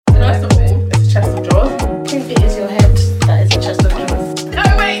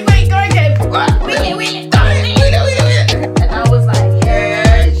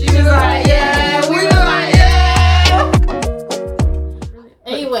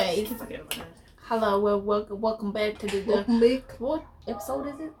Anyway, hello, welcome back to the what episode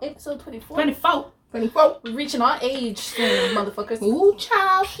is it? Episode 24? 24. We're reaching our age soon, motherfuckers. Ooh,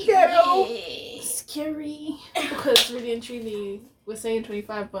 child. Scary. Because really and truly, we're saying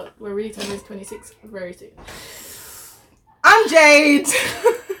 25, but we're really turning 26 very soon. I'm Jade.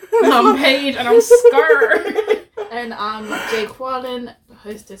 I'm Paige and I'm Scar. And I'm Jade Quallen, the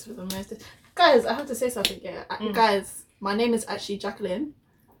hostess with the mostest. Guys, I have to say something here. Guys, my name is actually Jacqueline.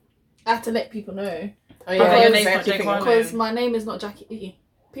 I have to let people know. Oh yeah, your name's not Jake Quallen. Because my name is not Jackie.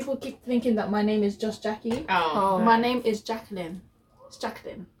 People keep thinking that my name is just Jackie. Oh. My name is Jacqueline. It's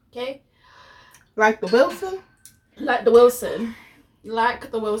Jacqueline, okay? Like the Wilson? Like the Wilson.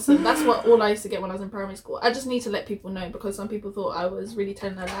 That's what all I used to get when I was in primary school. I just need to let people know because some people thought I was really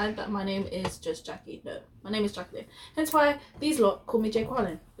telling a lie that my name is just Jackie. No, my name is Jacqueline. Hence why these lot call me Jay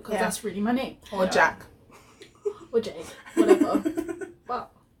Quallen because that's really my name. Or Jack. Or Jay, whatever.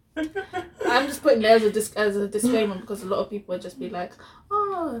 But I'm just putting there as a disclaimer because a lot of people would just be like,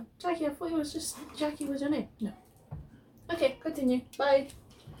 "Oh, Jackie, I thought it was just Jackie was your name." No. Okay, continue. Bye.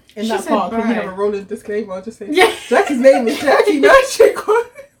 In She that said part, can you bye. have a rolling disclaimer? I'll just say, Yeah. Jackie's name is Jackie, not Jake.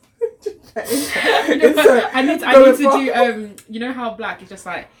 I need to do you know how black is just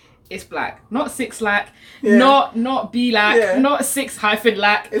like it's black, not 6 lack, not B lack, not 6 hyphen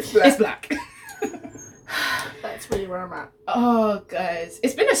lack. It's black. That's really where I'm at. Oh guys,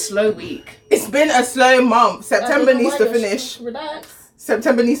 it's been a slow week. It's been a slow month. September needs to finish. Relax.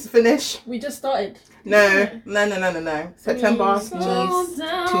 September needs to finish. We just started. No. September needs Slow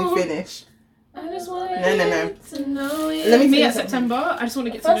down. to finish. I just want No. to know you. Let me Me say at something. September. I just want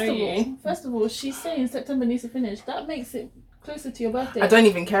to get to know you. First of all, she's saying September needs to finish. That makes it closer to your birthday. I don't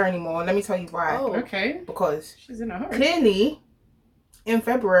even care anymore. Let me tell you why. Oh. Okay. Because She's in a hurry. clearly, in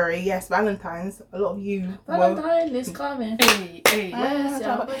February, yes, Valentine's, a lot of you Valentine is coming. Hey. Yes,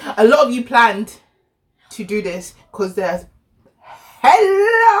 yeah. a lot of you planned to do this because there's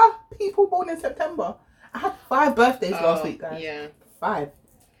hella people born in September. I had 5 birthdays last week, guys. Yeah. 5.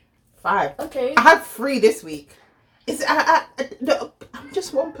 Okay. I had 3 this week. I'm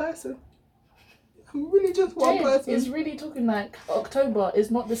just one person. I'm really just one Jade person. is really talking like October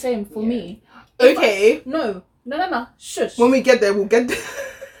is not the same for me. Okay. No. Shush. When we get there, we'll get there.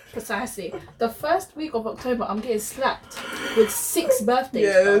 Precisely. The first week of October, I'm getting slapped with 6 birthdays.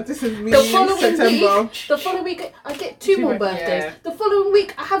 Yeah, bro. this is me The in following September. week, I get 2 more birthdays. Yeah. The following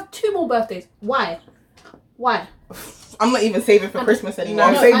week, I have 2 more birthdays. Why? I'm not even saving for Christmas anymore.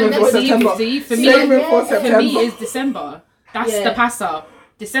 I'm No, saving and for then September. See, for me, Saving for yeah. September. For me, is December. That's Yeah. the passer.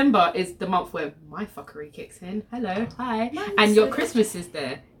 December is the month where my fuckery kicks in. Hello, hi. Nice. And your Christmas is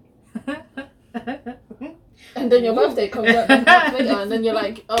there. And then your birthday comes up a month later, and then you're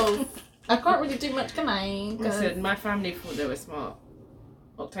like, oh, I can't really do much, can I? 'Cause- Listen, my family thought they were smart.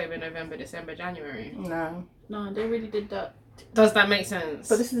 October, November, December, January. No. No, they really did that. Does that make sense?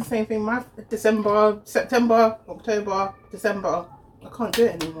 But this is the same thing. My December, September, October, December. I can't do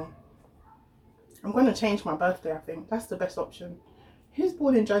it anymore. I'm going to change my birthday, I think. That's the best option. Who's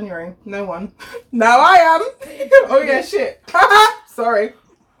born in January? No one. Now I am. Oh yeah, shit. Sorry.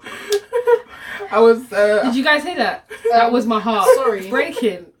 I was... Did you guys hear that? That was my heart. Sorry.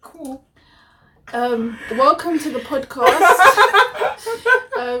 Breaking. Cool. Welcome to the podcast.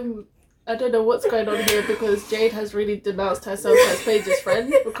 I don't know what's going on here because Jade has really denounced herself as Paige's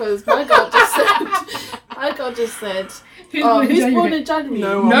friend because my girl just said, who's born in January?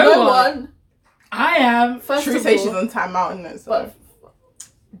 No one. No one. I am. First True of say she's all, on time out, isn't it? So. but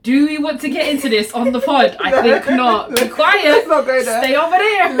Do we want to get into this on the pod? I think not. Be quiet. Let's not go there. Stay over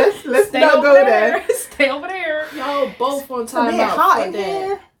there. Let's Stay not over go there. Stay over there. y'all both on It's a time bit out hot for in that.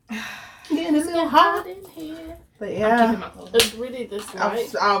 here. Getting a It's little getting hot. hot in here. But I'm yeah, keeping my clothes. It's really this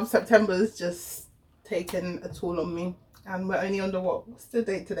light. September's just taken a toll on me. And we're only on the what? What's the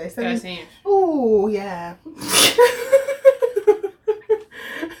date today? 13th. Oh, yeah.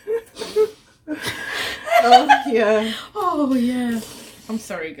 Oh, yeah. Oh yeah. I'm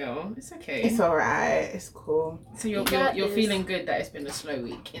sorry, girl. It's okay. It's alright. It's cool. So you're got this. feeling good that it's been a slow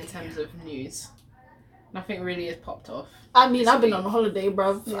week in terms of news. Nothing really has popped off. I mean, I've been on holiday,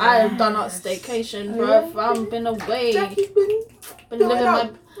 bruv. Yes. I have done a staycation, bruv. I've been away. Jackie's been Been doing living my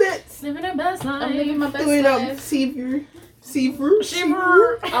up bits. Living our best life. I'm living my best Doing up life. Seaview.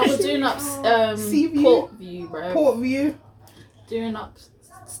 I was doing up Sea View. Port View, bro. Port View. Doing up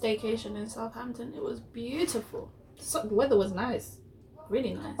staycation in Southampton. It was beautiful. The weather was nice.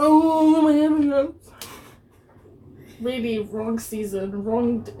 Really nice. Oh, my heavens. Really wrong season.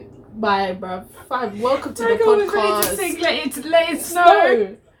 Wrong. Bye, bruv. Fine. Welcome to My the God, we're ready podcast. to sing Let It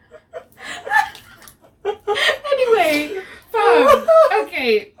Snow. No. Anyway, fam. Okay.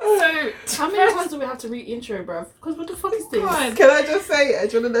 Okay, so how many times do we have to re-intro, bruv? Because what the fuck is this? God. Can I just say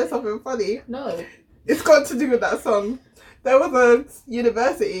it? Do you want to know something funny? No. It's got to do with that song. There was a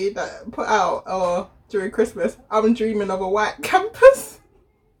university that put out, during Christmas, I'm dreaming of a white campus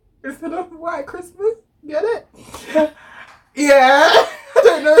instead of white Christmas. Get it? Yeah. I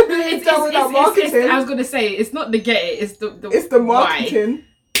don't know who's done with that marketing. I was gonna say it's not the get it. It's the marketing.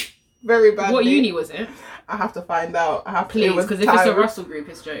 Why? Very bad. What uni was it? I have to find out. Please, because if it's a Russell group,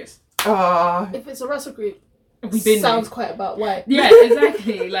 it's jokes. If it's a Russell group, sounds quite about white. Yeah,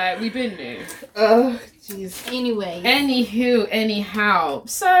 exactly. Like we've been new. Jeez. Anyway. Anyhow.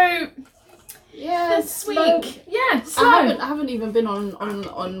 So yeah, this week. So I haven't even been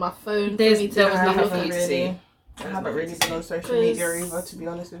on my phone. There was nothing for you to see. I haven't really been on social media either, to be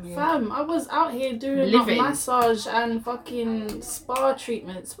honest with you. Fam, I was out here doing like, massage and fucking spa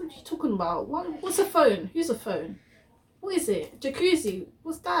treatments. What are you talking about? What's a phone? Who's a phone? What is it? Jacuzzi?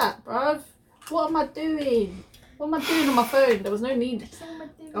 What's that, bruv? What am I doing? What am I doing on my phone? There was no need.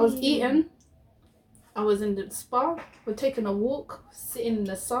 I was eating. I was in the spa. We're taking a walk, sitting in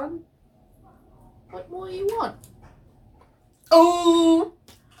the sun. What more do you want? Oh!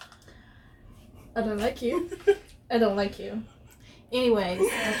 I don't like you. I don't like you. Anyways,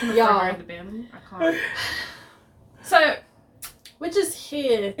 y'all. I can't. So, we're just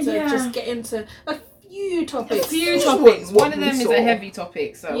here to just get into a few topics. One of them is a heavy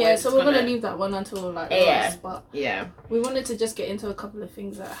topic. So yeah, so we're gonna leave that one until like last. But yeah, we wanted to just get into a couple of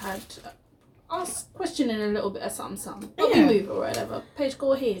things that had us questioning a little bit of something. But we move or whatever. Paige,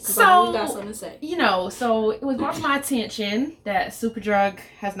 go ahead because I know you got something to say. So it was brought to my attention that Superdrug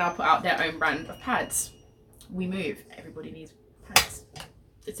has now put out their own brand of pads. We move. Everybody needs pads.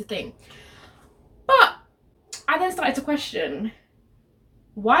 It's a thing. But I then started to question,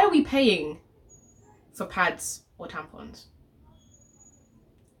 why are we paying for pads or tampons?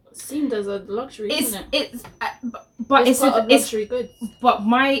 Seemed as a luxury, isn't it? It's a luxury good. But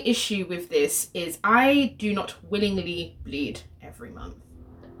my issue with this is I do not willingly bleed every month.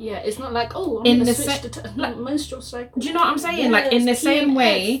 Yeah, it's not like, I'm going to switch the menstrual cycle. Do you know what I'm saying? Yes, like in the same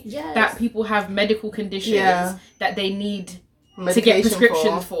way that people have medical conditions that they need to get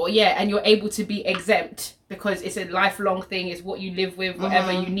prescriptions for. Yeah, and you're able to be exempt because it's a lifelong thing, it's what you live with,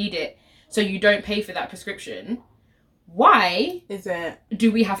 whatever you need it. So you don't pay for that prescription. Why is it?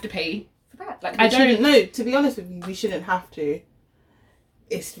 Do we have to pay for that? Like, I don't know. To be honest with you, we shouldn't have to.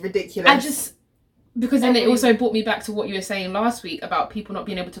 It's ridiculous. Because then it also brought me back to what you were saying last week about people not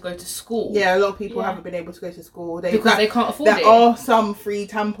being able to go to school. Yeah, a lot of people haven't been able to go to school. Because they can't afford it. There are some free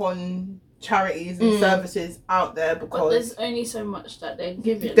tampon charities and services out there because... But there's only so much that they're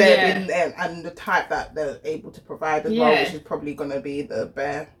giving. And the type that they're able to provide as well, which is probably going to be the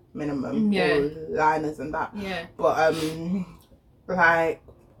bare minimum for liners and that. Yeah. But,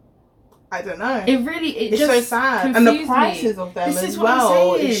 I don't know. It's just so sad. And the prices of them as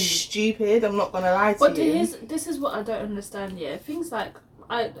well is stupid. I'm not going to lie to you. But this is what I don't understand, Things like,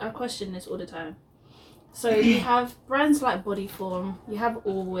 I question this all the time. So you have brands like Bodyform, you have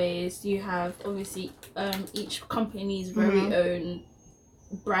Always, you have obviously each company's very own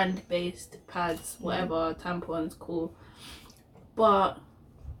brand-based pads, whatever, tampons, cool. But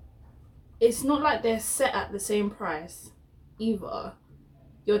it's not like they're set at the same price either.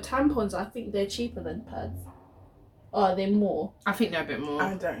 Your tampons, I think they're cheaper than pads. Or are they more? I think they're a bit more.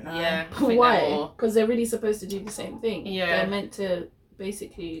 I don't know. Yeah. Why? Because they're really supposed to do the same thing. Yeah. They're meant to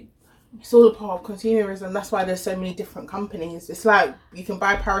basically... It's all a part of consumerism. That's why there's so many different companies. It's like you can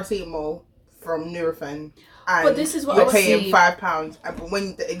buy paracetamol from Nurofen and but this is what you're paying £5. But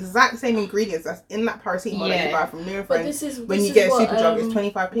when the exact same ingredients that's in that paracetamol that you buy from Nurofen, when you get a Superdrug, it's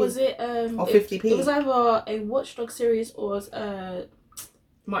 25p. Was it or 50p? It was either a Watchdog series or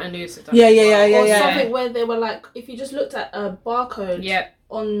Martin Lewis had done or something where they were like, if you just looked at a barcode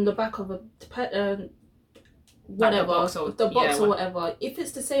on the back of a whatever, the box or whatever, if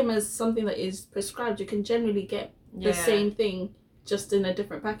it's the same as something that is prescribed, you can generally get the same thing just in a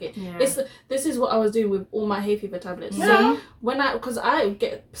different packet. This is what I was doing with all my hay fever tablets. So because I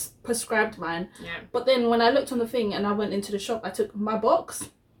get prescribed mine, but then when I looked on the thing and I went into the shop, I took my box,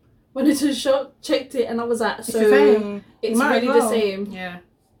 went into the shop, checked it, and I was like, it's really the same. Yeah.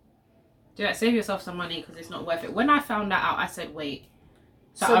 Do that, save yourself some money because it's not worth it. When I found that out, I said, wait.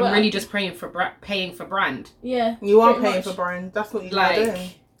 So I'm really just paying for brand. Yeah. You are paying for brand. That's what you are doing.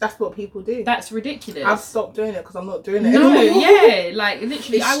 That's what people do. That's ridiculous. I've stopped doing it because I'm not doing it anymore.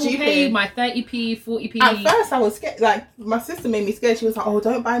 Literally, I will pay my 30p, 40p. At first, I was scared. Like, my sister made me scared. She was like, "Oh,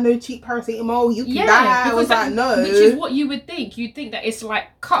 don't buy no cheap paracetamol. You can die." I was like, "No." Which is what you would think. You'd think that it's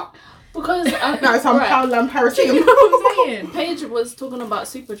like cup. Because No, some right. Poundland paracetamol. You know what I'm saying? Paige was talking about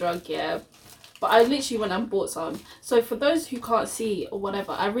Superdrug, yeah. But I literally went and bought some. So for those who can't see or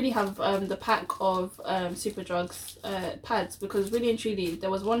whatever, I really have the pack of Superdrug's pads, because really and truly, there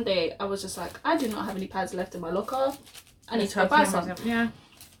was one day I was just like, I do not have any pads left in my locker. I need to go buy some. Yeah.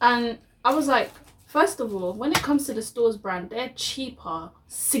 And I was like, first of all, when it comes to the stores brand, they're cheaper,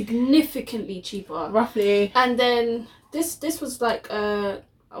 significantly cheaper. Roughly. And then this was like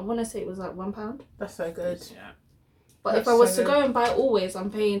I want to say it was like £1. That's so good. Yeah. But That's if I was so to go and buy Always, I'm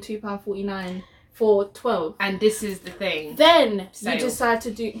paying £2.49 for 12. And this is the thing. Then Sale. you decide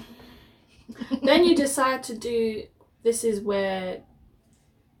to do. Then you decide to do. This is where.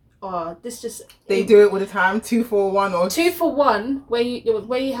 Oh, this just. They do it all the time. 2 for 1 or 2 for 1, where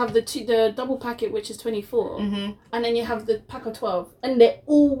you have the double packet, which is 24, Mm-hmm. and then you have the pack of 12, and they're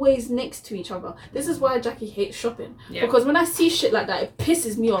always next to each other. This is why Jackie hates shopping, Yeah. because when I see shit like that, it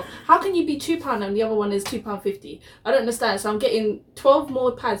pisses me off. How can you be £2 and the other one is £2.50? I don't understand. So I'm getting 12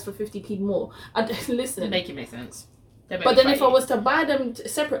 more pads for 50p more. Listen. Make it make sense. But then if I was to buy them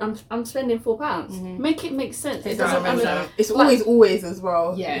separate, I'm spending £4. Mm-hmm. Make it make sense. It doesn't doesn't. make I mean, sense. It's like- always as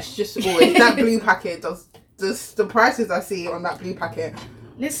well. Yeah. It's just always. That blue packet does. The prices I see on that blue packet,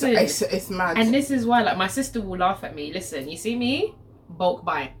 Listen, it's mad. and this is why, like, my sister will laugh at me. Listen, you see me? Bulk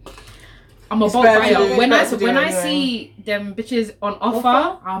buy. I'm a It's bulk better buyer. to do- When I better to do when I anyway. see them bitches on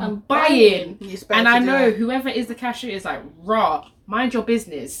offer, I'm I'm buying. It's better And to I do know it. whoever is the cashier is like, raw, mind your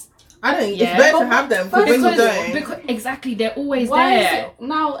business. I don't. Yeah. It's better to have them because when you don't. because exactly, they're always Why is there. it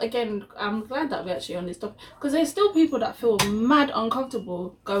now again? I'm glad that we're actually on this topic, because there's still people that feel mad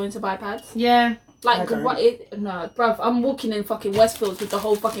uncomfortable going to buy pads. Yeah. I Like don't. what? No, bruv, I'm walking in fucking Westfields with the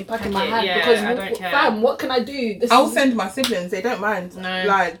whole fucking pack in my Packet, hand yeah, because I don't care. fam, what can I do? This I'll is, send my siblings. They don't mind. No.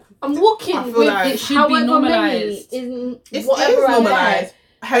 Like I'm walking I feel with like it should be however normalised. many in it's whatever I buy. normalized.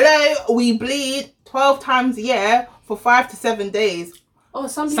 Hello, we bleed 12 times a year for 5 to 7 days. Oh,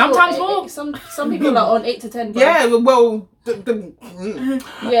 some people, Sometimes more. Some people are on 8 to 10. Bruv. Yeah, well,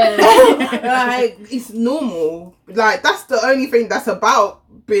 Yeah. like it's normal. Like that's the only thing that's about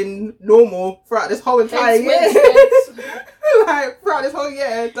been normal throughout this whole entire Hence year. Wednesdays. Like throughout this whole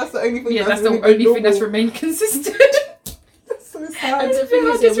year, that's the only thing. Yeah, that's really the only been thing that's normal. remained consistent. That's so sad. And the You thing know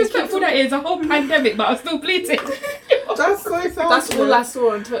how is, yeah, we disrespectful keep- that is. A whole pandemic, but I'm still bleeding. That's so sad. That's all I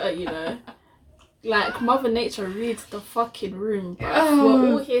saw on Twitter, you know. Like, Mother Nature reads the fucking room, bruv. Oh.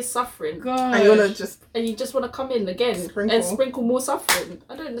 We're all here suffering. God. And you wanna just And you just want to come in again Sprinkle. and sprinkle more suffering.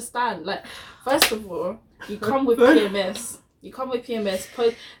 I don't understand. Like, first of all, you come with PMS. You come with PMS.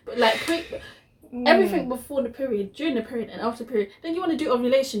 But like, everything before the period, during the period, and after the period. Then you want to do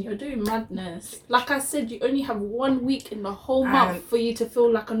ovulation. You're doing madness. Like I said, you only have 1 week in the whole month And- for you to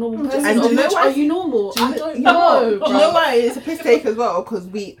feel like a normal person. And do Of you know which what? are you normal? Do you I know- don't you know know. what? Do you know why it's a piss take as well? Because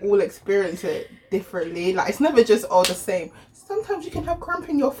we all experience it differently. Like it's never just all the same. Sometimes you can have cramp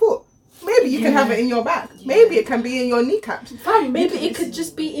in your foot. Maybe you can have it in your back. Maybe it can be in your kneecaps. Fam, maybe it could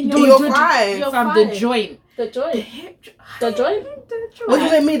just be in your You're joint. fine. You're From fine. the joint. The joint. The joint.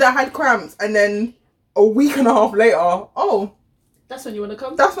 Wasn't it me that had cramps and then a week and a half later, oh, That's when you want to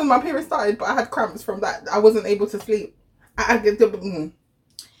come. that's when my period started, but I had cramps from that. I wasn't able to sleep.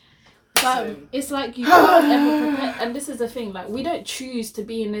 Fam, it's like you can't ever prepare. And this is the thing, like, we don't choose to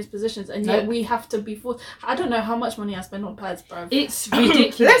be in those positions, and yet Nope. we have to be forced. I don't know how much money I spend on pads, bro. It's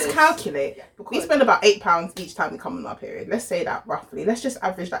ridiculous. Let's calculate. We spend about £8 each time we come on our period. Let's say that roughly. Let's just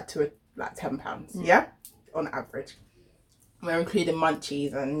average that to like £10. Yeah, on average. We're including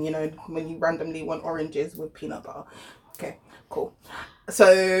munchies and when you randomly want oranges with peanut butter. Okay, cool. So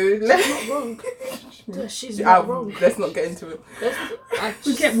let's Not wrong. She's not wrong. let's not get into it.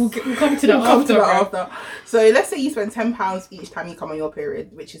 We'll come to that We'll come to after. that bro. after. So let's say you spend £10 each time you come on your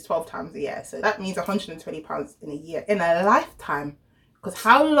period, which is 12 times a year. So that means £120 in a year, in a lifetime. Because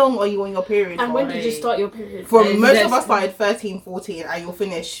how long are you on your period And for? when did you start your period? From most of Yes. us started 13, 14, and you'll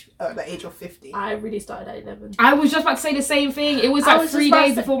finish at the age of 50. I really started at 11. I was just about to say the same thing. It was I like was 3 just about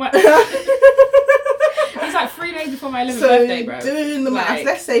days to- before my. It was like 3 days before my 11th So birthday, bro. doing the maths, Like-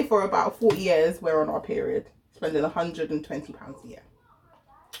 let's say for about 40 years we're on our period, spending £120 a year.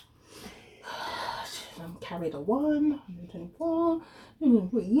 Carry the 124.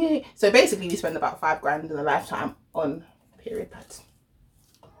 Yeah. So basically, we spend about £5,000 in a lifetime on period pads.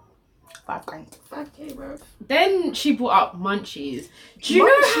 £5,000. 5K, bro. Then she brought up munchies. Do you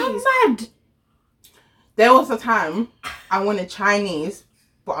know Munchies. how mad? There was a time I wanted Chinese,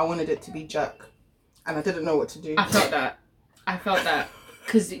 but I wanted it to be jerk, and I didn't know what to do. I felt that.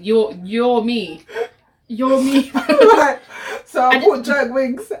 Because you're me. You're me. Like, so I And- bought jerk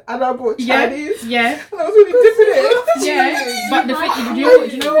wings and I bought Yeah, Chinese. yeah, And I was really dipping it. yeah. But the thing,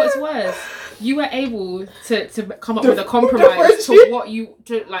 you know what's worse? You were able to come up with a compromise to what you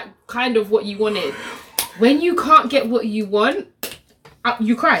kind of what you wanted. When you can't get what you want,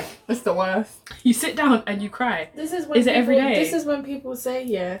 you cry. It's the worst. You sit down and you cry. This is when Is it every people- day? This is when people say,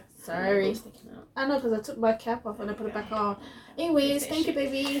 yeah, sorry. I know, because I took my cap off and I put it back on. Anyways, thank you,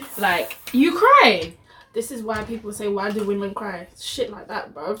 baby. Like, you cry. This is why people say, why do women cry? Shit like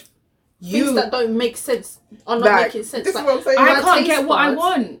that, bro. Things You that don't make sense are not like, making sense. this is Like, what I'm saying. I My can't taste get what I buds.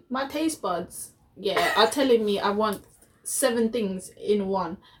 want. my taste buds, yeah, are telling me I want 7 things in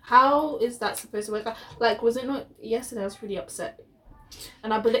one. How is that supposed to work out? Like, was it not yesterday? I was pretty upset,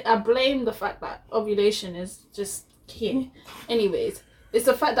 and I blame the fact that ovulation is just here. Anyways, it's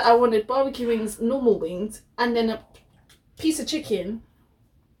the fact that I wanted barbecue wings, normal wings, and then a piece of chicken,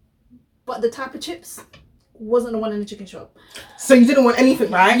 but the type of chips wasn't the one in the chicken shop. So you didn't want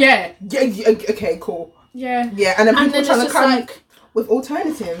anything, right? Yeah. Yeah. Okay. Cool. Yeah. Yeah. And then And people then it's trying to just come like, with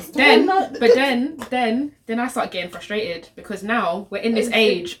alternatives. Then, Don't but then I start getting frustrated because now we're in this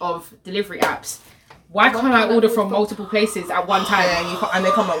age of delivery apps. Why can't I order from multiple places at one time? Yeah, you can't, and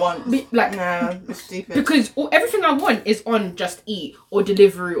they come at once. Like, Nah, it's stupid. because everything I want is on Just Eat or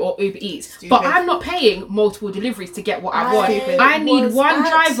Deliveroo or Uber Eats. Stupid. But I'm not paying multiple deliveries to get what I want. Stupid. I need was one at-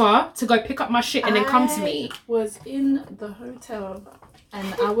 driver to go pick up my shit and then come to me. I was in the hotel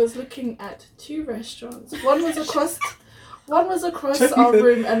and I was looking at 2 restaurants. One was across our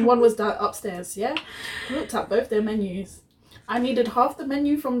room and one was down upstairs, yeah? I looked at both their menus. I needed half the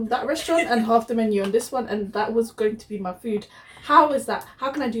menu from that restaurant and half the menu on this one, and that was going to be my food. How is that?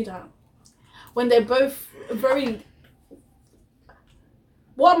 How can I do that? When they're both very...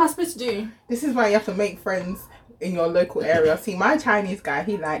 What am I supposed to do? This is why you have to make friends in your local area. See, my Chinese guy,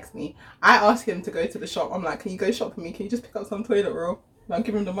 he likes me. I ask him to go to the shop. I'm like, can you go shop for me? Can you just pick up some toilet roll? And I'll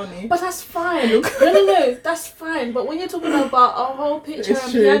give him the money. But that's fine. No, that's fine. But when you're talking about a whole picture It's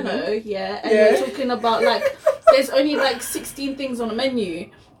and true. piano, yeah, and Yeah. you're talking about like there's only like 16 things on the menu,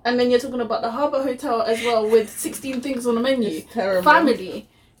 and then you're talking about the Harbour Hotel as well with 16 things on the menu. It's terrible. Family.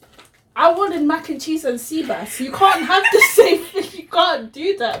 I wanted mac and cheese and sea bass. You can't have the same thing. You can't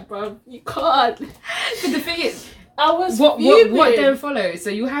do that, bro. You can't. But the thing is, I was what fuming. then follows? So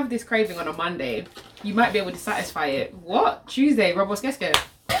you have this craving on a Monday. You might be able to satisfy it. What? Tuesday, Robos Gesko.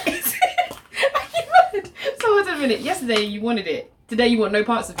 So hold on a minute. Yesterday you wanted it. Today you want no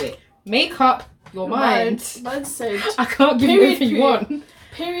parts of it. Make up your mind. Man said I can't give you Period, everything you period. want.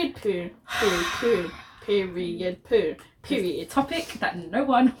 period poo. Poo. Period poo. Period. Topic that no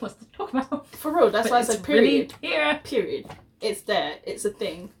one wants to talk about. For real, that's But why I it's said really period. here. Period. It's there. It's a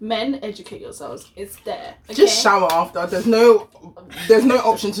thing. Men, educate yourselves. It's there. Okay? Just shower after. There's no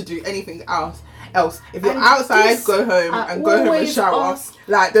option to do anything else. If you're And outside, this, go home I and go home and always shower. ask-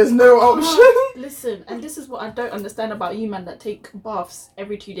 Like, there's no option. Listen, and this is what I don't understand about you, man, that take baths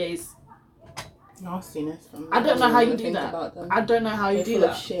every 2 days. Nastiness. I don't know how you do that. I don't know how you do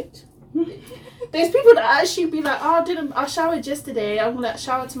that. Shit. There's people that actually be like, oh, I showered yesterday. I'm gonna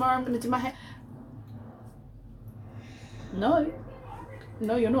shower tomorrow. I'm gonna do my hair. No,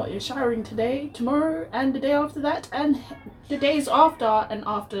 you're not. You're showering today, tomorrow, and the day after that, and the days after, and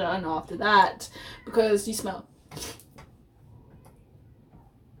after, and after that, because you smell.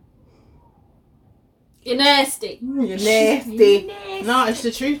 You're nasty. You're nasty. No, it's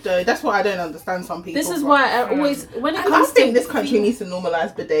the truth though. That's what I don't understand some people. This is why I always, when it And I comes think to this country needs to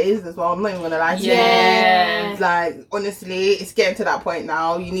normalise bidets as well. I'm not even gonna lie to you. Yeah. Like, honestly, it's getting to that point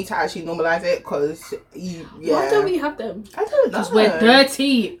now. You need to actually normalise it because Why don't we have them? I don't know. Because we're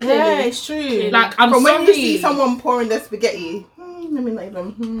dirty. Yeah, it's true. Like, I'm From sorry. when you see someone pouring their spaghetti, let me not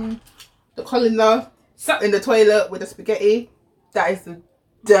even. The colander So, in the toilet with the spaghetti, that is the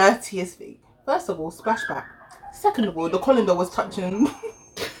dirtiest thing. First of all, splashback. Second of all, the colander was touching.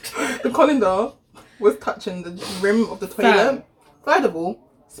 The colander was touching the rim of the toilet. Fam. Third of all,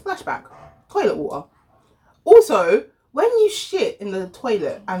 splashback. Toilet water. Also, when you shit in the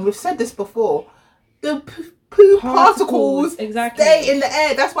toilet, and we've said this before, the poo particles exactly. stay in the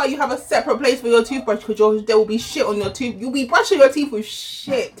air. That's why you have a separate place for your toothbrush, because there will be shit on your tooth. You'll be brushing your teeth with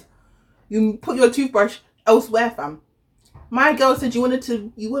shit. You put your toothbrush elsewhere, fam. My girl said you want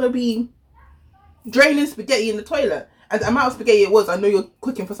to be draining spaghetti in the toilet. And the amount of spaghetti it was, I know you're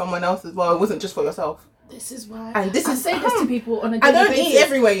cooking for someone else as well. It wasn't just for yourself. This is why. And this I is say this to people on a daily I don't basis. eat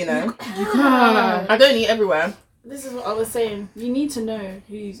everywhere, you know. You can't. I don't eat everywhere. This is what I was saying. You need to know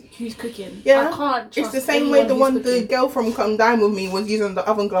who's cooking. Yeah. I can't It's trust the same way anyone who's the cooking. girl from Come Dine With Me was using the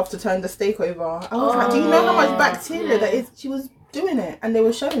oven glove to turn the steak over. I was like, do you know how much bacteria that is? She was doing it and they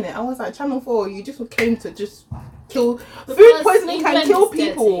were showing it. I was like, Channel 4, you just came to just kill. Because Food poisoning can England kill is dirty.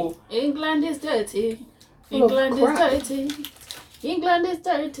 people. England is dirty. Full of England crap. is dirty. England is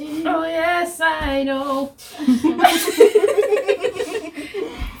dirty. Oh yes, I know.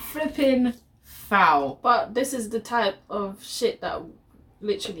 Flipping foul. But this is the type of shit that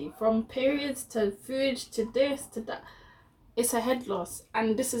literally from periods to food to this to that, it's a head loss,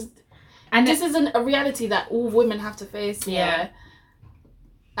 and this isn't a reality that all women have to face. Yeah.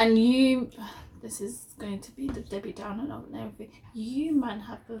 And this is going to be the Debbie Downer and everything. You man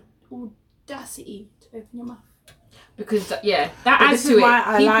have the audacity to open your mouth. Because that But adds this to is why it.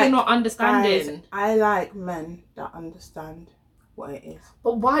 I People like- not understanding. Guys, I like men that understand what it is.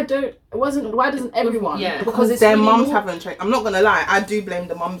 But why doesn't everyone? Yeah. Because it's their really mums more- haven't trained. I'm not gonna lie, I do blame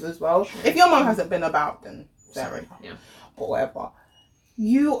the mums as well. If your mum hasn't been about, then fair enough. Yeah. Or whatever.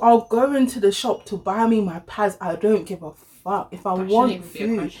 You are going to the shop to buy me my pads. I don't give a fuck. If I That want shouldn't even be a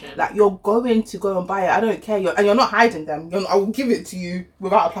food, question. like you're going to go and buy it. I don't care. You're not hiding them. I will give it to you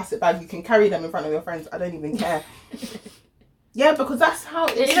without a plastic bag. You can carry them in front of your friends. I don't even care. Yeah, because that's how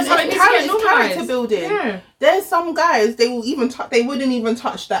it's That's how it needs to get character normalised. building. Yeah. There's some guys they wouldn't even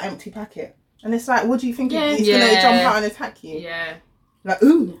touch that empty packet, and it's like, what do you think Yeah. he's gonna jump out and attack you? Yeah. Like,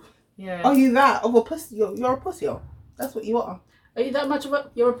 ooh, Yeah. are you that of a pussy? You're a pussy. That's what you are. Are you that much of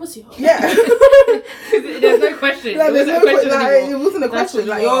a? You're a pussy hole. Yeah. There's no question. Like, There there's wasn't a question like, anymore. it wasn't a That's question.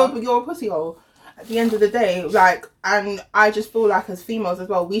 what Like you are. you're a pussy hole. At the end of the day, like, and I just feel like as females as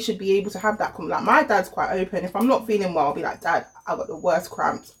well, we should be able to have that. Like, my dad's quite open. If I'm not feeling well, I'll be like, Dad, I got the worst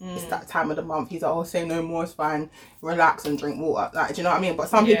cramps. It's that time of the month. He's like, oh, say no more, it's fine. Relax and drink water. Like, do you know what I mean? But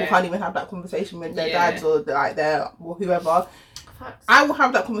some people Yeah. can't even have that conversation with their Yeah. dads or like their or whoever. Facts. I will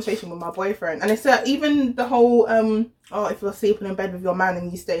have that conversation with my boyfriend, and it's even the whole if you're sleeping in bed with your man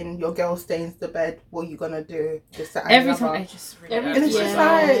and your girl stains the bed, what are you gonna do? Just that and Every the time other. they just really Every- And it's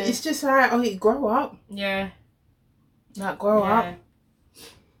Yeah. just like, oh, grow up, yeah. like grow up.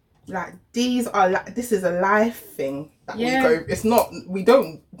 Like this is a life thing that Yeah. we go. It's not. We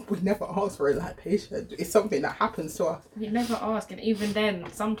never ask for a lactation. It's something that happens to us. We never ask, and even then,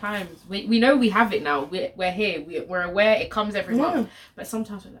 sometimes we know we have it now. We're here. We're aware it comes every Yeah. month, but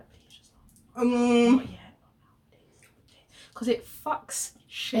sometimes we're like, please just not yet, because it fucks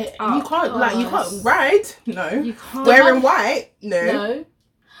shit up. you can't you Oh, can't ride. No. You can't. Wearing white. No. No.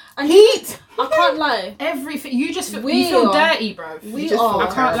 And Heat. I can't lie. Everything you just feel, We you feel are- dirty, bro. we You just are- feel I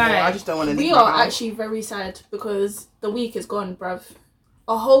can't terrible. lie. I just don't want to leave We my are house. actually very sad because the week is gone, bruv.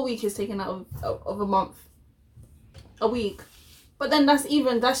 A whole week is taken out of a month. A week. But then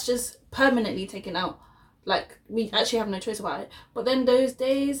that's just permanently taken out. Like, we actually have no choice about it. But then those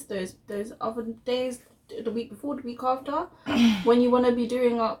days, those other days, the week before, the week after, when you want to be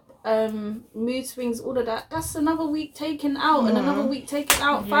doing up mood swings, all of that, that's another week taken out and another week taken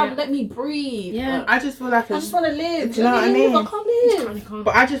out. Yeah. Fam, let me breathe. Yeah. I just feel like I just want to live. Do you know Let what I me live. mean? I can't live.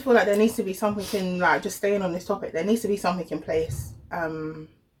 But I just feel like there needs to be something in, like, just staying on this topic, there needs to be something in place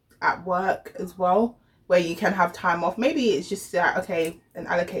at work as well, where you can have time off. Maybe it's just like, okay, an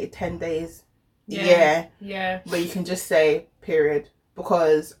allocated 10 days Yeah. where you can just say period,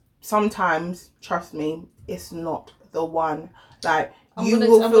 because sometimes, trust me, it's not the one. Like, I'm you gonna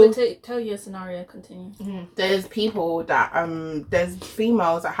will feel tell you a scenario. Continue. there's people that there's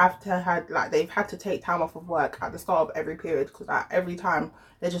females that they've had to take time off of work at the start of every period, because like every time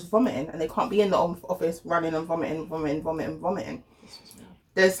they're just vomiting and they can't be in the office running and vomiting.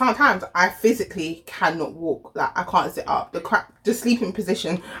 There's sometimes I physically cannot walk, like I can't sit up. The sleeping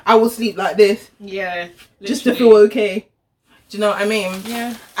position, I will sleep like this Yeah. just to literally. feel okay. Do you know what I mean?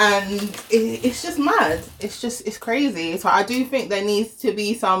 Yeah. And it's just mad. It's crazy. So I do think there needs to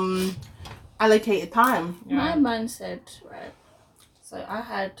be some allocated time. Yeah. My man said, right, so I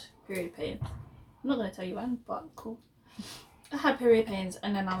had period pain. I'm not going to tell you when, but cool. I had period pains,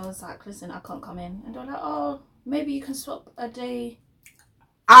 and then I was like, listen, I can't come in. And they're like, oh, maybe you can swap a day.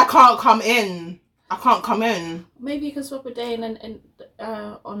 I can't come in. Maybe you can swap a day, and then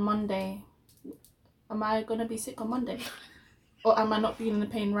on Monday, am I going to be sick on Monday? Or am I not feeling the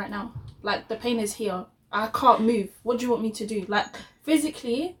pain right now? Like, the pain is here. I can't move. What do you want me to do? Like,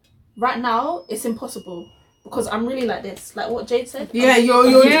 physically, right now, it's impossible. Because I'm really like this. Like what Jade said. Yeah, I'm-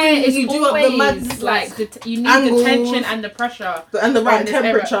 you're it's you do always up the mad like you need angles. the tension and the pressure. and the right Right, this era.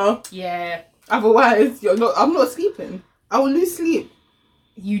 temperature. Yeah. Otherwise, I'm not sleeping. I will lose sleep.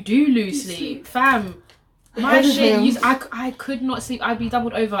 You do lose sleep, fam. My Everything. shit, I could not sleep. I'd be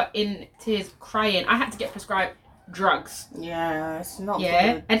doubled over in tears, crying. I had to get prescribed drugs. Yeah, it's not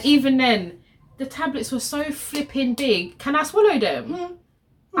Yeah, good. and even then, the tablets were so flipping big. Can I swallow them?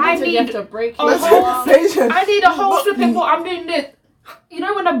 I So you have to break a it. whole- Patience. I need a whole flipping ball. I'm doing this. You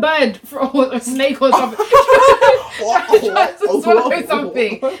know when a bird or a snake or something tries to swallow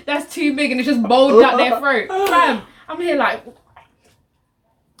something that's too big and it's just bowled out their throat. Fam, I'm here like,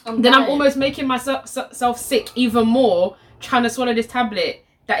 then I'm almost making myself sick even more trying to swallow this tablet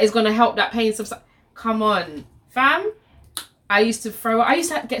that is going to help that pain subside. Come on, fam. I used to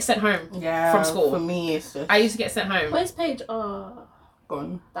get sent home from school. For me, it's just... I used to get sent home. Where's Paige? Oh,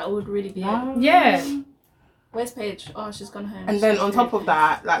 gone. that would really be it. Yeah. Where's Paige? Oh, she's gone home. And then on top of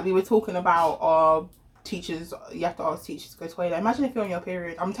that, like we were talking about teachers, you have to ask teachers to go to the toilet. Imagine if you're on your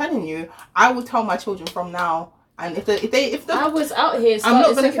period. I'm telling you, I will tell my children from now. And if I was out here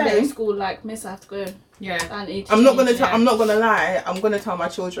starting secondary school, like, miss, I have to go. Yeah. I'm not gonna lie. I'm gonna tell my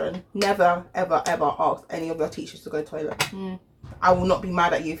children, never, ever, ever ask any of your teachers to go to the toilet. I will not be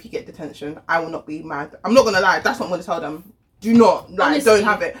mad at you if you get detention. I will not be mad. I'm not gonna lie. That's what I'm gonna tell them. Do not, like, honestly, don't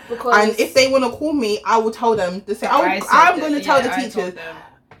have it. And if they want to call me, I will tell them the same. I'm going to tell the teachers,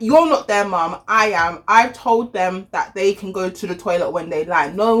 you're not their mum, I am. I've told them that they can go to the toilet when they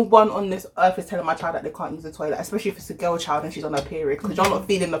like. No one on this earth is telling my child that they can't use the toilet, especially if it's a girl child and she's on her period, because you're not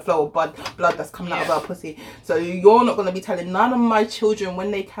feeling the flow of blood that's coming out of her pussy. So you're not going to be telling none of my children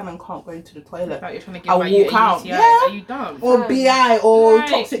when they can and can't go into the toilet. Like you're trying to give I'll walk out. Yeah. Are you dumb? Or BI or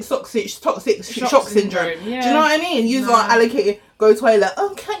toxic shock syndrome. Yeah. Do you know what I mean? You are allocated. Go toilet.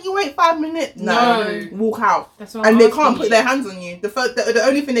 Oh, can't you wait 5 minutes? No. Walk out. That's what and they can't put their hands on you. The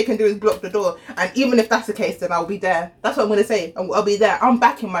only thing they can do is block the door. And even if that's the case, then I'll be there. That's what I'm gonna say. I'll be there. I'm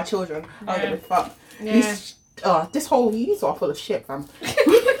backing my children. I don't give a fuck. Yeah. This whole you are full of shit, fam.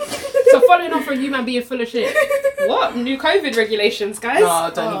 So following on from you man being full of shit. What? New COVID regulations, guys? No,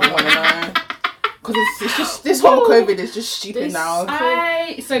 I don't even want to know. Because it's just this whole COVID is just stupid now.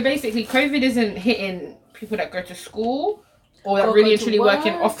 So basically, COVID isn't hitting people that go to school. Or that really and truly work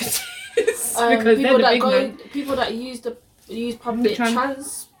in offices because people they're the big people that use public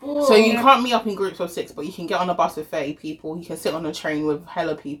transport. So you can't meet up in groups of 6, but you can get on a bus with 30 people. You can sit on a train with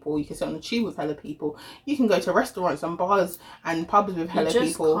hella people. You can sit on a tube with hella people. You can go to restaurants and bars and pubs with hella people. You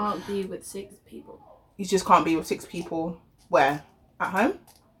just can't be with 6 people. You just can't be with 6 people. Where? At home?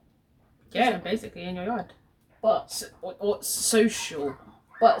 Yeah, basically in your yard. But or social.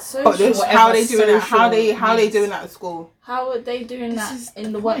 But social, how are they doing that? How they doing that at school? How are they doing that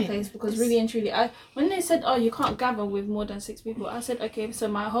in the workplace? Because really and truly, when they said, "Oh, you can't gather with more than 6 people," I said, "Okay, so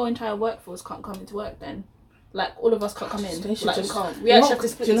my whole entire workforce can't come into work then. Like all of us can't come in. Like we can't. We actually have to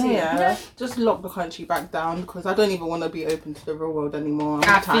split the team. Just lock the country back down because I don't even want to be open to the real world anymore.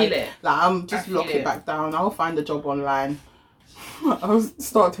 I feel it. Like I'm just lock it back down. I'll find a job online. I'll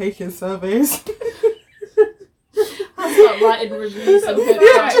start taking surveys. I'll start writing reviews and put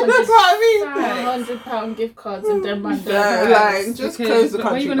that's what I mean. £100 gift cards and then man just close the country.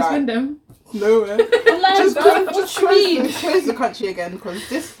 Where are you gonna spend them? Nowhere. Just close the country again because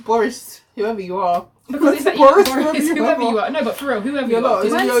this Boris, whoever you are. Because it's Boris, whoever you are. No, but for real, whoever you are.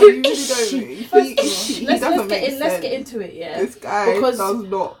 Let's get into it, yeah. This guy does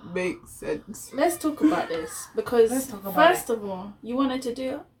not make sense. Let's talk about this because first of all, you wanted to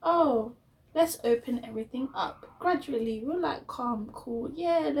do let's open everything up gradually. We're like calm, cool.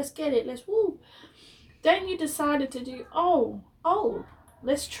 Yeah, let's get it. Let's woo. Then you decided to do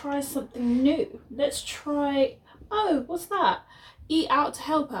let's try something new. Let's try what's that? Eat out to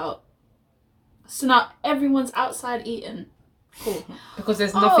help out. So now everyone's outside eating. Cool. Because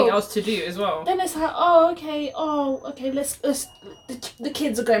there's nothing else to do as well. Then it's like, okay, let's the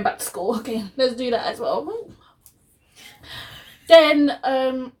kids are going back to school. Okay, let's do that as well. Then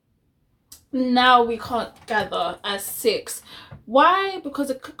now we can't gather as 6. Why? Because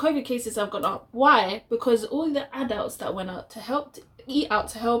the COVID cases have gone up. Why? Because all the adults that went out to eat out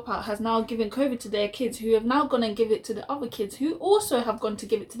to help out has now given COVID to their kids, who have now gone and give it to the other kids, who also have gone to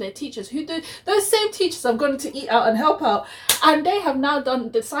give it to their teachers, those same teachers have gone to eat out and help out, and they have now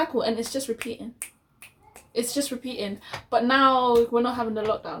done the cycle, and it's just repeating. But now we're not having the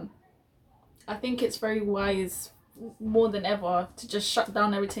lockdown. I think it's very wise, more than ever, to just shut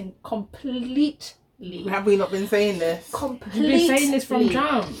down everything completely. Have we not been saying this? Completely. You've been saying this from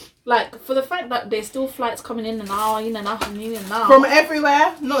jump. Like, for the fact that there's still flights coming in and out, from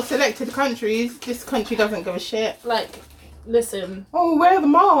everywhere, not selected countries. This country doesn't give a shit. Like, listen. Oh, wear the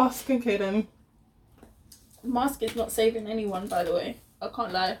mask. Okay then. Mask is not saving anyone, by the way. I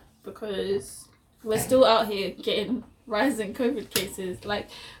can't lie, because we're still out here getting rising COVID cases. Like,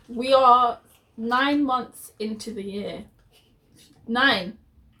 we are 9 months into the year. 9.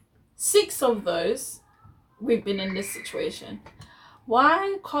 6 of those, we've been in this situation.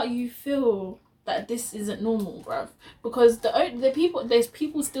 Why can't you feel that this isn't normal, bruv. Because there's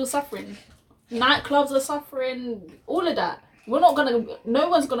people still suffering. Nightclubs are suffering. All of that. No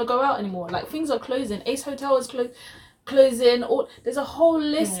one's gonna go out anymore. Like, things are closing. Ace Hotel is closing. There's a whole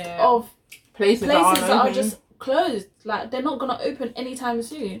list of places that are just closed. Like, they're not gonna open anytime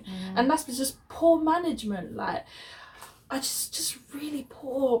soon. And that's just poor management. Like, I just really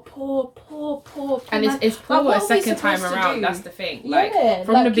poor. And it's poor like, a second time around. do? That's the thing. Yeah, Like,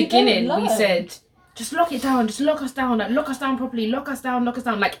 from like, the you beginning, don't we learn. said, just lock it down, just lock us down, like, lock us down properly, lock us down,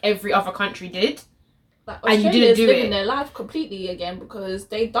 like every other country did. Like, And you Australia's didn't do living it. their life completely again because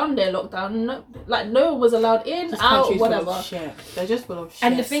they done their lockdown. No one was allowed in, This out, country's full whatever. of shit. They're just full of shit.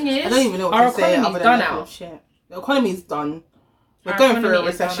 And the thing is, I don't even know what our to say economy's other done than they're full out. of shit. The economy's done. We're Our going through a economy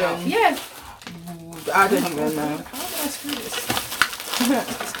is done recession. out. Yeah. I don't even know. How do I screw this?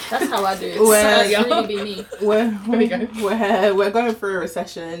 That's how I do it. Well, That's yeah. really be me. We're going through a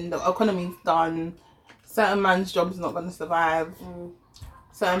recession. The economy's done. Certain man's job's not going to survive.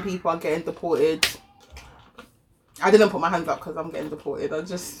 Certain people are getting deported. I didn't put my hands up because I'm getting deported. It's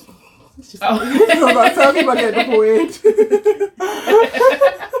just like, certain people are getting deported.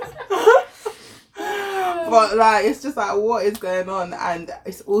 But like, it's just like, what is going on? And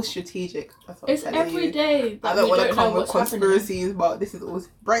it's all strategic. That's what It's I'm telling every you. day. I That don't we want to don't come know with what's happening. conspiracies, but this is all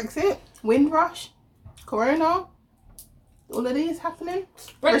Brexit, Windrush, Corona, all of these happening.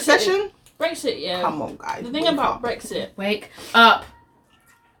 Recession. Brexit, yeah. Come on, guys. The thing wake about up. Brexit, Wake up.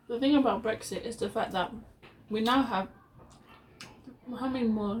 the thing about Brexit is the fact that we now have how many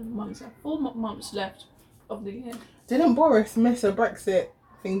more months? 4 months left of the year. Didn't Boris miss a Brexit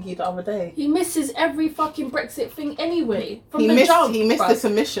thingy the other day? He misses every fucking Brexit thing anyway. From He the missed jump, the bruv.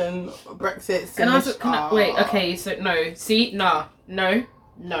 submission, Brexit Can I, submission. wait, okay, so no. See? Nah. No.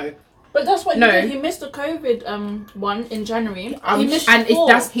 But that's what No. he did. He missed the COVID one in January. He missed and four.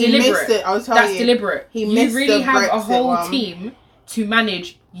 that's He deliberate. missed it, I'll tell That's you. deliberate. He You missed really the have a Brexit whole one. team to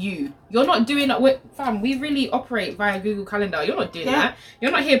manage you. You're not doing that. Fam, we really operate via Google Calendar. You're not doing that.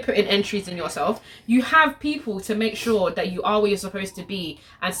 You're not here putting entries in yourself. You have people to make sure that you are where you're supposed to be,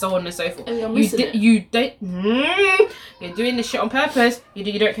 and so on and so forth. And you're missing it. You're doing this shit on purpose.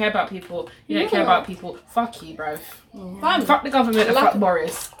 You don't care about people. You don't care about people. Fuck you, bro. Fam, Fuck the government and Like- fuck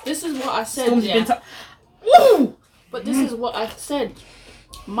Boris. this is what I said. Storm's Yeah. been Woo! But this is what I said.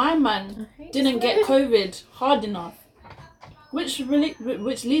 My man didn't get COVID hard enough. Which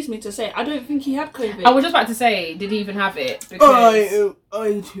leads me to say, I don't think he had COVID. I was just about to say, did he even have it? Because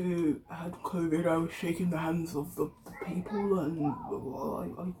I too had COVID. I was shaking the hands of the people, and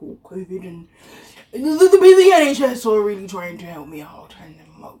I caught COVID, and the NHS are really trying to help me out, and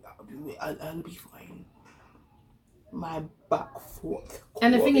I'll be fine. My back foot.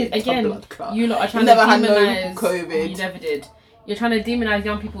 And the thing is, again, you lot are trying Never to had no demonize COVID. You never did. You're trying to demonize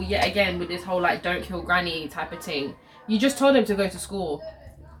young people yet again with this whole like "don't kill granny" type of thing. You just told them to go to school.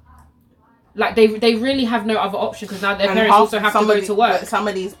 Like they really have no other option because now their parents also have to go to work. Some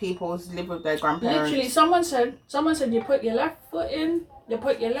of these people live with their grandparents. Literally, someone said you put your left foot in, you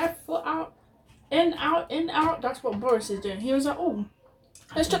put your left foot out, in, out. That's what Boris is doing. He was like, oh,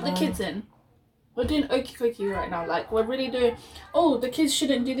 let's chuck the kids in. We're doing okie dokie right now. Like, we're really doing, oh, the kids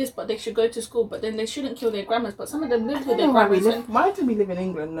shouldn't do this, but they should go to school, but then they shouldn't kill their grandmas. But some of them live with their grandmas. Why do we live in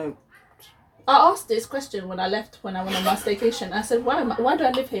England? No. I asked this question when I went on my staycation. I said, why do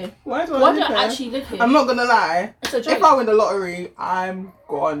I live here? Why do Why I do live I here? actually live here? I'm not gonna lie. It's a If joke. I win the lottery, I'm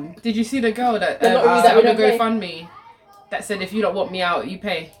gone. Did you see the girl that The lottery that set we up the don't pay? GoFundMe that said if you don't want me out, you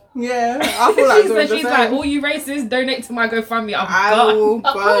pay? Yeah, I feel like She doing said the she's same. like, all you racists donate to my GoFundMe. I will go.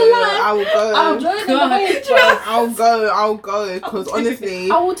 I will go. I'll join in the God. wave, Do you know- bruv. I'll go. Because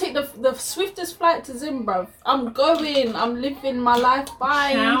honestly, I will take the swiftest flight to Zim, bruv. I'm going. I'm living my life.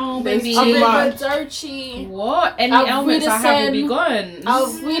 Bye. Ciao, There's baby. too much. Arrivederci. What? Any I'll ailments I have will be read gone.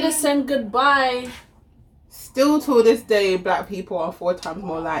 Auf Wiedersehen. Goodbye. still till this day, black people are 4 times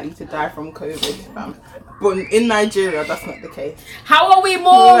more likely to die from COVID, fam. But in Nigeria, that's not the case. How are we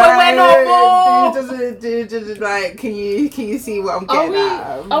more when we're not more? Just like, can you see what I'm getting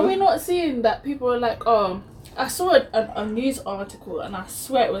at? Are we not seeing that people are like, oh, I saw a news article and I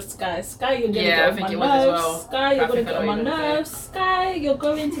swear it was Sky. Sky, you're gonna Yeah, I get think on it my was as nerves. well. Sky, you're I gonna think I get on know my what you're gonna nerves. Sky, you're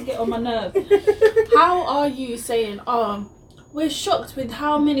going to get on my nerves. How are you saying, oh, we're shocked with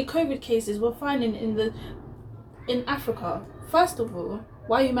how many COVID cases we're finding in Africa? First of all,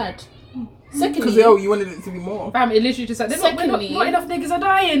 why are you mad? Because Secondly, you wanted it to be more. Fam, it literally just said, Secondly- not enough niggas are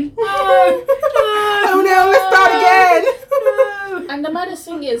dying. No. Oh no, let's start again. and the maddest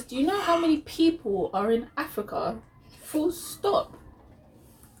thing is, do you know how many people are in Africa? Full stop.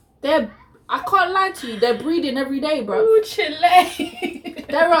 I can't lie to you. They're breeding every day, bro. Ooh, Chile.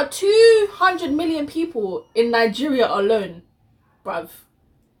 There are 200 million people in Nigeria alone, bruv.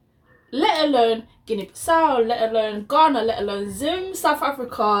 Let alone Guinea-Bissau, let alone Ghana, let alone Zim, South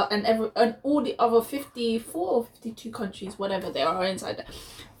Africa, and all the other 54 or 52 countries, whatever they are inside there.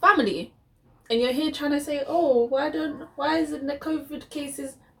 Family. And you're here trying to say, oh, why isn't the COVID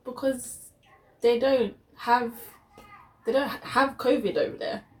cases? Because they don't have COVID over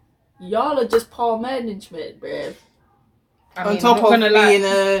there. Y'all are just poor management, bruv. On top of being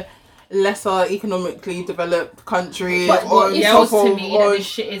a lesser economically developed country, But what on yells top to of me that this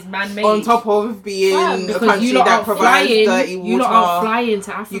shit is man-made. on top of being a Because country you lot that aren't provides flying, dirty you lot aren't water, flying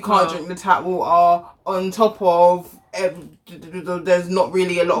to Africa. you can't drink the tap water. On top of there's not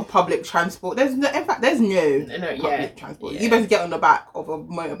really a lot of public transport. There's no public transport. Yeah. You better get on the back of a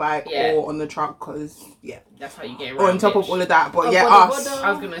motorbike Yeah. or on the truck, because That's how you get around. on top of bitch. all of that. But A yeah, boda us, boda.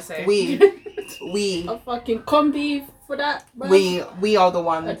 I was gonna say we A fucking combi for that, bruv. we are the A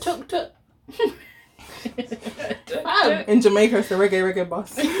ones. tuk-tuk. In Jamaica, it's the reggae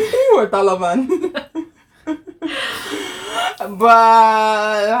bus or dollar man.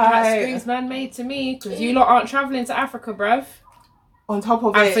 But That like, screams man-made to me because you lot aren't traveling to Africa, bruv. on top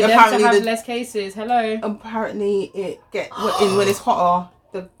of And it, for them to apparently have less cases, hello. apparently it when it's hotter,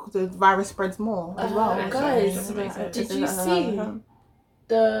 the virus spreads more as well. Guys, Doesn't make sense. did you see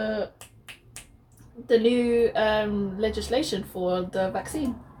the new legislation for the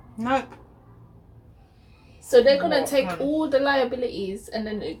vaccine? Nope. So they're gonna What take one? all the liabilities, and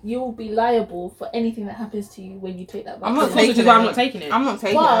then you'll be liable for anything that happens to you when you take that vaccine. I'm not Which taking is why I'm it. not taking it. I'm not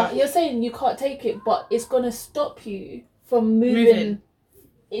taking But it. you're saying you can't take it, but it's gonna stop you from moving Moving.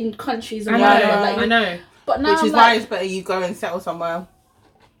 in countries I and know, whatever. Like, I know. But now Which I'm is why like, it's better you go and settle somewhere.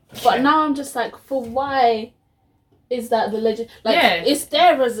 but now I'm just like, for why is that the Yeah. it's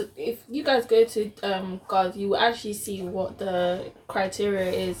there as if you guys go to God, you will actually see what the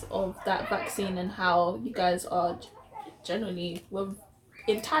criteria is of that vaccine and how you guys are generally we're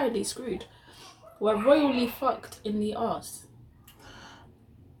entirely screwed. We're royally fucked in the arse.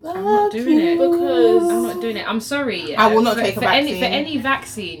 I'm not doing it. Because I'm not doing it. I'm sorry. Yeah. I will not for, take a for vaccine. for any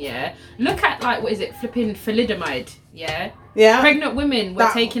vaccine, yeah. Look at like what is it? Flipping thalidomide, yeah. Yeah. Pregnant women were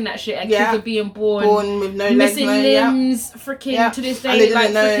That- taking that shit and yeah. kids are being born Born with no legs, missing no, yeah. limbs, freaking Yeah. to this And they day, didn't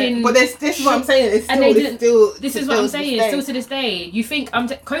like know. freaking. But this is what I'm saying. It's And still, they it's didn't- still. This it's is what I'm still to saying. this Still day. to this day, you think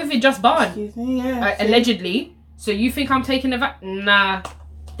COVID just banned Excuse me, yeah. see? allegedly? So you think I'm taking the Nah.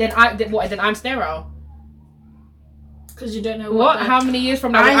 Then I'm sterile. because you don't know What? that- How many years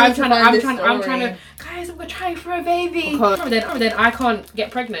from now? I I'm need to trying to. find I'm this trying. I'm story. trying to. Guys, I'm trying for a baby. Because- Then I can't get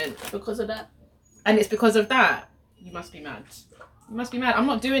pregnant, because of that. and it's because of that. You must be mad. You must be mad. I'm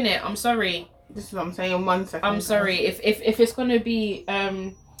not doing it. I'm sorry. This is what I'm saying. 1 second. I'm sorry. If it's gonna be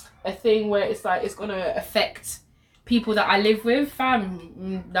a thing where it's like it's gonna affect people that I live with,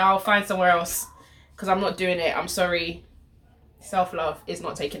 fam, now I'll find somewhere else because I'm not doing it. I'm sorry. Self-love is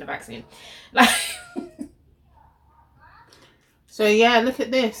not taking the vaccine. Like. So yeah, look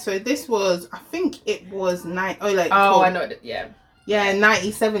at this. So this was, I think it was I know. Yeah. Yeah,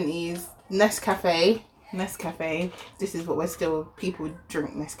 1970s Nescafe. This is what people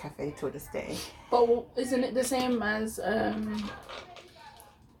drink Nescafe to this day. But isn't it the same as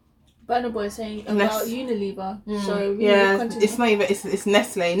Burna Boy saying about Unilever? So we Yeah, continue. it's not even. It's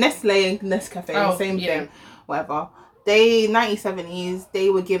Nestle and Nescafe, Oh, same yeah. thing. Whatever. They 1970s. They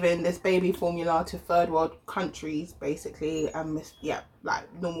were given this baby formula to third world countries, basically, and like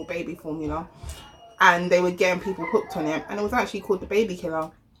normal baby formula, and they were getting people hooked on it, and it was actually called the baby killer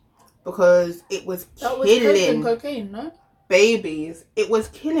because it was That was killing cocaine, no? babies. It was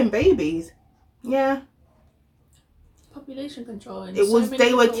killing babies. Yeah. Population control. In It so was many they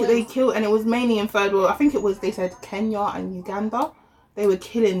different ways. killed, and it was mainly in third world. I think it was, they said Kenya and Uganda. They were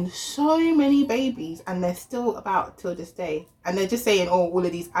killing so many babies, and they're still about till this day. And they're just saying, oh, all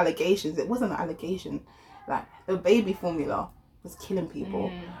of these allegations. It wasn't an allegation. Like, the baby formula was killing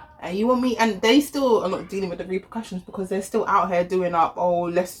people. And you want me, and they still are not dealing with the repercussions because they're still out here doing up, oh,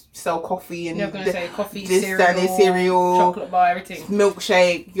 let's sell coffee and You're gonna say coffee, this cereal, and this cereal, chocolate bar, everything.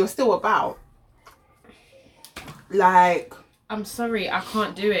 milkshake. You're still about. Like, I'm sorry, I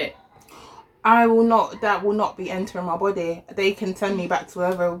can't do it. that will not be entering my body. They can send me back to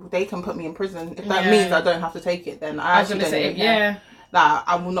wherever, they can put me in prison. If that Yeah. means I don't have to take it, then I was actually gonna don't say, even care. yeah. That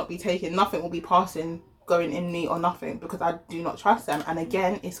I will not be taking, nothing will be passing, going in me or nothing, because I do not trust them. And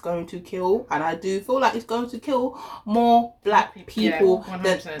again, it's going to kill, and I do feel like it's going to kill more black people Yeah,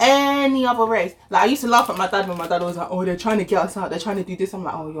 than 100%. any other race. Like, I used to laugh at my dad when my dad was like, oh, they're trying to get us out, they're trying to do this. I'm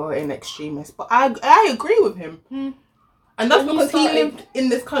like, oh, you're an extremist. But I agree with him. And that's When you because he started- lived in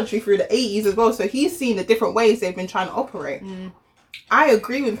this country through the 80s as well, so he's seen the different ways they've been trying to operate. I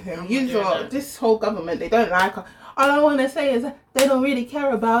agree with him. This whole government, they don't like us. All I want to say is that they don't really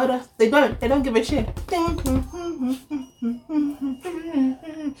care about us. They don't give a shit.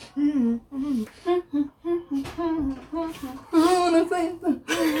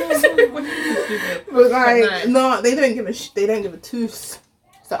 But like, no, they don't give a they don't give a tooth.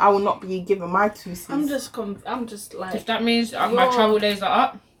 So I will not be giving my tooth. I'm just like. If that means my travel days are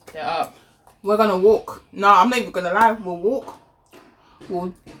up, they're up. We're gonna walk. No, I'm not even gonna lie. We'll walk.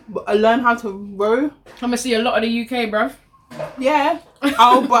 We'll learn how to row. I'm gonna see a lot of the UK, bruv. Yeah.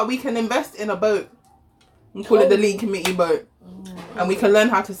 Oh, but we can invest in a boat and call it the League Committee boat, and we can learn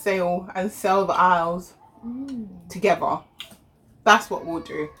how to sail and sail the Isles together. That's what we'll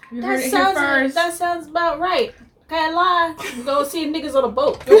do. You heard it here first. That sounds about right. Can't lie. Go see niggas on a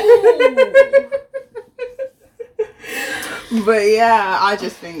boat. But yeah, I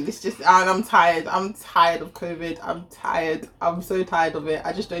just think it's just, and I'm tired. I'm tired of COVID. I'm tired. I'm so tired of it.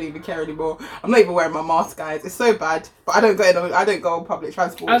 I just don't even care anymore. I'm not even wearing my mask, guys. It's so bad. But I don't go on public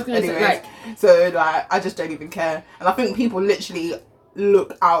transport. I was gonna anyways. So like, I just don't even care. And I think people literally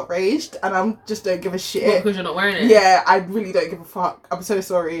look outraged, and I just don't give a shit. Because you're not wearing it. Yeah, I really don't give a fuck. I'm so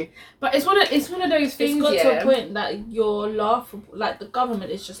sorry. But it's one of those things. It's got to a point that you're laughable. Like the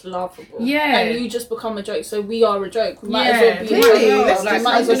government is just laughable. Yeah. And you just become a joke. So we are a joke. We might Yeah, as well be Really, a joke. let's Like, just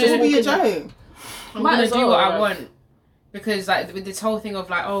might as well just be a walk in- joke. I'm Might gonna as do well, what I right? want, because like with this whole thing of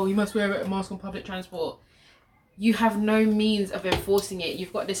like, oh, you must wear a mask on public transport. You have no means of enforcing it.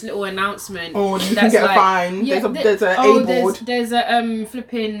 You've got this little announcement. Oh, you can that's get like, a fine. yeah, There's an A board. There's a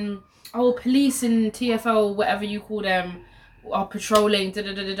flipping police and TFL, whatever you call them, are patrolling.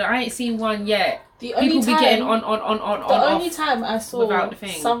 I ain't seen one yet. The only People time, be getting on. The only time I saw without the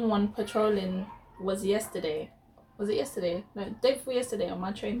thing. someone patrolling was yesterday. Was it yesterday? No, day before yesterday on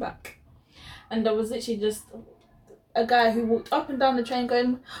my train back. And there was literally just a guy who walked up and down the train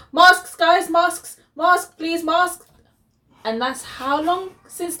going, masks, guys, masks, masks, please, masks. And that's how long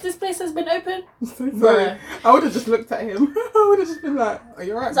since this place has been open? So sorry. I would have just looked at him. I would have just been like, are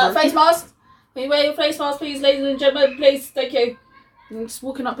you alright? Is that a face mask? Can you wear your face mask, please, ladies and gentlemen, please, thank you. And just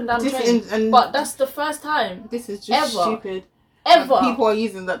walking up and down the train. But that's the first time. This is just ever. stupid. Ever. Like, people are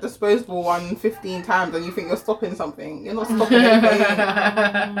using that disposable one 15 times and you think you're stopping something. You're not stopping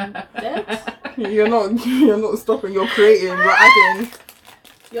anything. You're not stopping, you're creating, you're adding.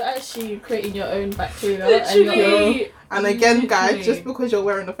 You're actually creating your own bacteria. Literally. And again, guys, Literally. just because you're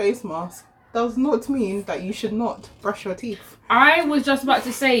wearing a face mask does not mean that you should not brush your teeth. I was just about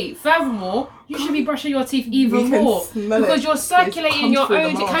to say, furthermore, you should be brushing your teeth We even can more smell because it. you're circulating It your comes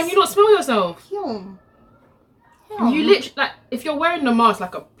through the own. mask. Can you not smell yourself? Yum. You literally, like, if you're wearing the mask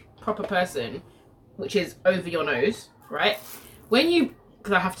like a proper person, which is over your nose, right? When you,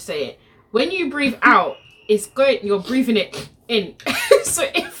 because I have to say it, when you breathe out, it's going. You're breathing it in. So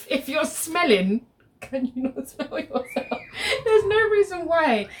if you're smelling, can you not smell yourself? There's no reason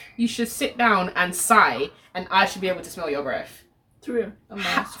why you should sit down and sigh, and I should be able to smell your breath Through a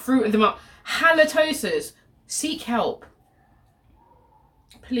mask. through the mouth. Halitosis, seek help,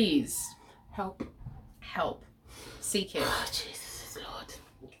 please. Help. Seek it. Oh, Jesus Lord.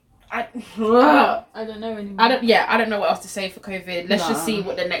 I don't know anymore. I don't know what else to say for COVID. Let's just Nah. see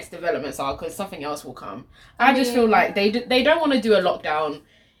what the next developments are, because something else will come. I just feel like they don't want to do a lockdown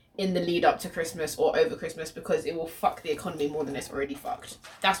in the lead up to Christmas or over Christmas, because it will fuck the economy more than it's already fucked.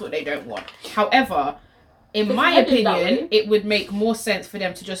 That's what they don't want. However, in It's my headed that opinion, way. it would make more sense for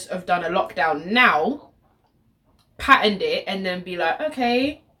them to just have done a lockdown now, patterned it, and then be like,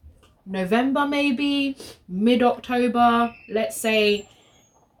 okay, November maybe, mid-October, let's say,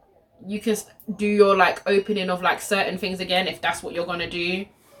 you can do your like opening of like certain things again if that's what you're gonna do,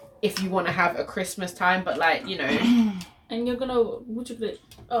 if you want to have a Christmas time, but like, you know, And you're gonna, what you gonna,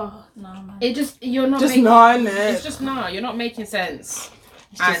 oh, no, man. it just, you're not Just making, nah, innit? it's just nah, you're not making sense.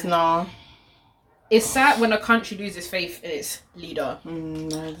 It's just And nah. it's sad when a country loses faith in its leader.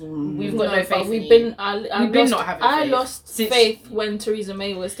 We've got no but faith we've in been, you. I We've been lost, not having I faith lost since- faith when Theresa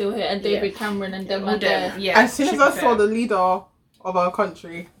May was still here and David Cameron and them All were there. them, yeah. As soon as to I be saw fair. the leader of our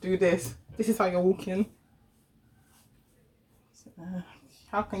country do this is how you're walking.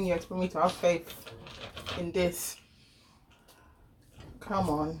 How can you expect me to have faith in this? Come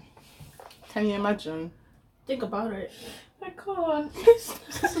on. Can you imagine? Think about it. I can't.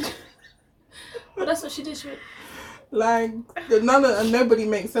 But that's what she did. Like, nobody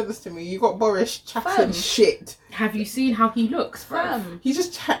makes sense to me. You got Boris chatting Fam. shit. Have you seen how he looks, bro? Fam. He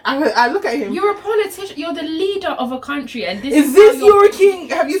just, I look at him. You're a politician. You're the leader of a country, and this Is how this you're- your king?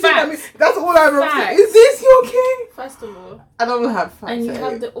 Have you seen that? Facts. That's all I remember. Facts. Is this your king? First of all, I don't have facts. and you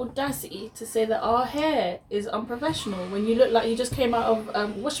have the audacity to say that our hair is unprofessional when you look like you just came out of a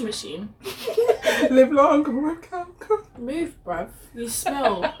washing machine. Live long, work out. Move, bruv. You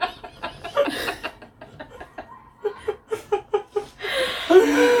smell.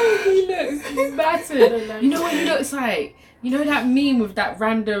 He looks battered. You know what he know. looks like? You know that meme with that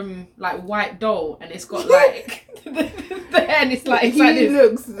random like white doll, and it's got like the hair, and it's like He this.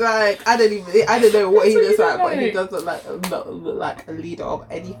 looks like I don't know what he That's looks what like, he but he looks doesn't look like a leader of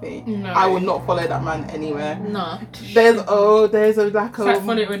anything. No. I would not follow that man anywhere. Nah. There's like a like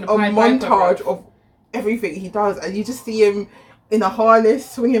follow it in the Pied montage Piper, of everything he does, and you just see him in a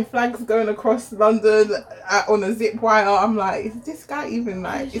harness swinging flags going across London on a zip wire. I'm like, is this guy even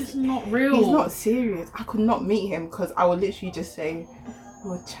like? It's just not real. He's not serious. I could not meet him because I would literally just say,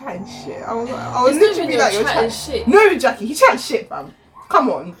 "You're chatting shit." I was It's literally not be even like, your "You're chatting chatting." shit. No, Jackie, he chats shit, fam. Come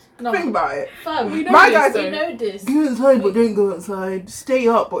on, No. think about it. Fam, we know My this. guys We don't- know this. Go outside, but don't go outside. Stay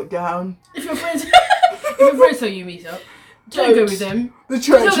up, but down. If your friends, tell you meet up, don't go with them. The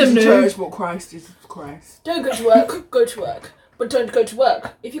church Tell is them the no. church, but Christ is Christ. Don't go to work. Go to work. But don't go to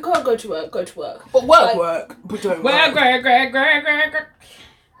work. If you can't go to work, go to work. But work, Like- work, but don't Well, work.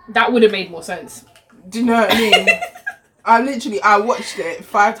 that would have made more sense. Do you know what I mean? I watched it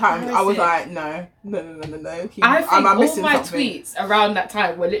 5 times. How I is was it? like, no. I think am I all missing my something? tweets around that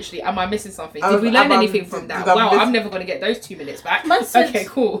time were literally, am I missing something? I Did was- we learn am I- anything from that? did I Wow, miss- I'm never going to get those 2 minutes back. Man said- Okay,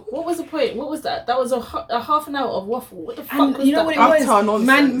 cool. What was the point? What was that? That was a half an hour of waffle. What the fuck And was you know that? what it Utter was?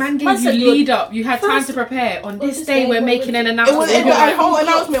 nonsense. Man gave Man you said you were- lead up. You had time First- to prepare. On on this this day, day, we're what making was an it? It announcement. was It the was- whole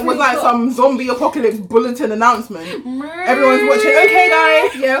announcement was like 3 some zombie apocalypse bulletin announcement. Everyone's watching. Okay,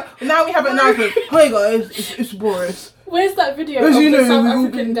 guys, yeah. Now we have an announcement. Hi guys, it's Boris. Where's that video As of you the know, South we-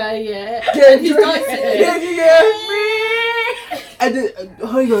 African guy? Yeah, Yeah, and he's dancing. yeah. And then,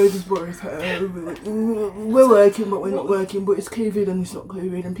 hi guys, it's Boris. We're working, but we're not working. But it's COVID and it's not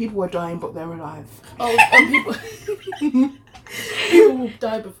COVID, and people are dying, but they're alive. Oh, and people will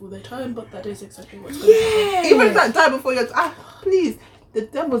die before their time, but that is exactly what's going to happen. Even if that die before your please, the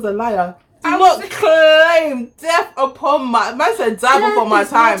devil's a liar. I will claim death upon my. Man said die before my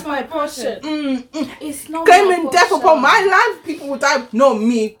time. It's not my portion. It's not Claiming my death portion. upon my life, people will die. Not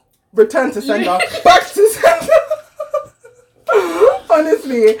me. Return to sender. Back to sender.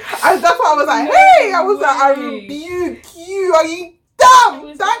 Honestly, that's why I was like, hey, I was like, I rebuke you. Are you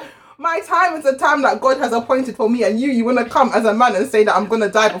dumb? My time is the time that God has appointed for me, and you want to come as a man and say that I'm gonna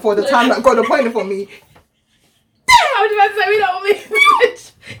die before the time that God appointed for me. I was about to say, we don't want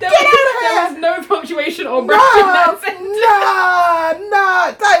there was no punctuation or break in that sentence.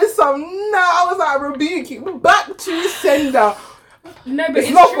 That is some. I was like, I rebuke you. Back to sender. No, but It's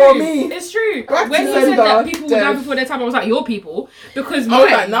it's not true. for me. It's true. Back When to he said sender, that people would die death. before their time, I was like, your people. Because I was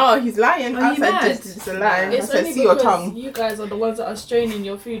mine. like, no, he's lying. Are I you said, mad? it's a lie. It's I said, only see your because tongue. you guys are the ones that are straining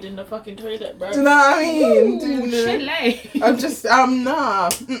your food in the fucking toilet, bro. Do you know what I mean? Do Ooh, you know? shit, lay. I'm just, nah.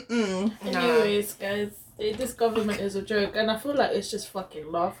 Mm-mm. Anyways, guys, this government is a joke, and I feel like it's just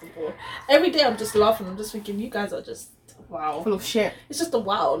fucking laughable. Every day I'm just laughing. I'm just thinking, you guys are just wow. Full of shit. It's just a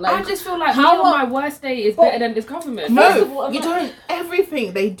wow. Like I just feel like how me on my worst day is better than this government. First of all, No, I'm you not- don't.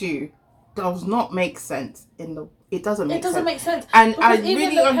 Everything they do does not make sense in the. It doesn't make it doesn't sense. make sense. And Because I even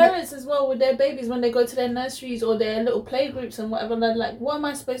really the parents as well with their babies when they go to their nurseries or their little play groups and whatever, they're like, what am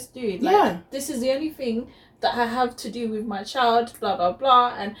I supposed to do? Like, Yeah. this is the only thing that I have to do with my child, blah blah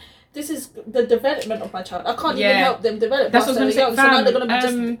blah, and this is the development of my child. I can't even Yeah. help them develop. That's what I was while gonna say. they're young, so now Fam, they're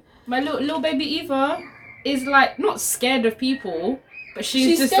gonna be just. my little baby Eva is like not scared of people, but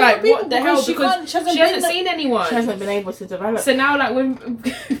she's just scared like, of people what the hell? because she Because can't- she hasn't seen anyone. She hasn't been able to develop. So now, like when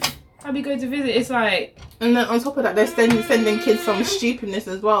we go to visit, it's like And then on top of that, they're sending kids some stupidness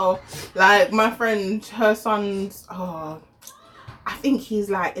as well. Like my friend, her son's, I think he's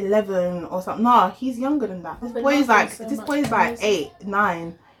like 11 or something. No, he's younger than that. This But boy's nothing's like, so this much boy's like crazy. 8,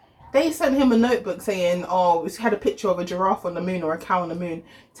 9. They sent him a notebook saying, oh, it had a picture of a giraffe on the moon or a cow on the moon.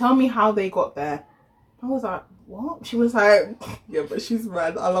 Tell me how they got there. I was like, what? She was like, yeah, but she's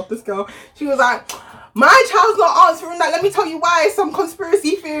mad. I love this girl. She was like, my child's not answering that. Let me tell you why. It's some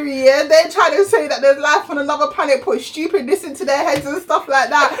conspiracy theory. Yeah, they're trying to say that there's life on another planet, put stupidness into their heads and stuff like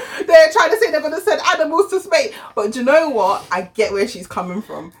that. They're trying to say they're going to send animals to space. But do you know what? I get where she's coming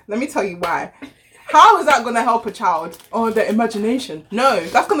from. Let me tell you why. How is that going to help a child? Oh, their imagination. No,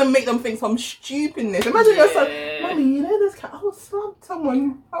 that's going to make them think some stupidness. Imagine your son, Mommy, you know there's I will slap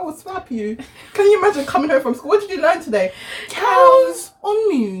someone. I will slap you. Can you imagine coming home from school? What did you learn today? Cows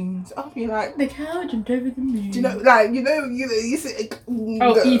on moons. I'll be like, The cow jumped over the moon. do you know, like, you see,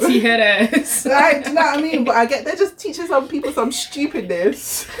 Oh, E.T. head ass. like, do you know what I mean? But I get, they're just teaching some people some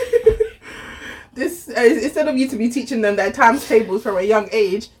stupidness. This instead of you to be teaching them their times tables from a young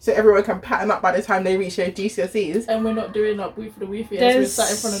age, so everyone can pattern up by the time they reach their GCSEs. And we're not doing up with the Wi-Fi as There's we're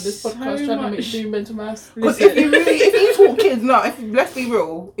sat in front of this podcast so trying to much- make do mental maths. Because if you taught kids, let's be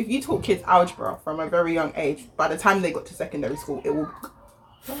real, if you taught kids algebra from a very young age, by the time they got to secondary school, it will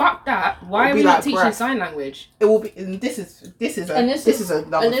Fuck that. Why It'll are be we not like teaching breath. sign language? It will be. And this is another and thing this as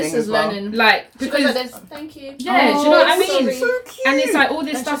is well. learning. Like, Because because there's, thank you. Yeah, do you know what I mean? sorry. So cute. and it's like all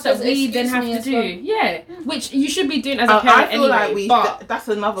this And stuff she that says, we then "Excuse have me," to as do. well. Yeah, which you should be doing as a I parent feel anyway. like but that's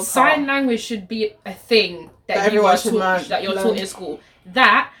another part. sign language should be a thing that you everyone are should taught, learn- that you're learn. taught in school.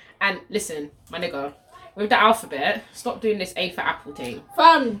 That and listen, my nigga, with the alphabet, stop doing this A for apple thing.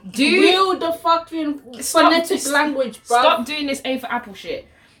 Fam, Do- real the fucking Stop- phonetic language, bro. Stop doing this A for apple shit.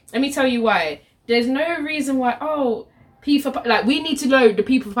 Let me tell you why. There's no reason why. Oh, P for like we need to know the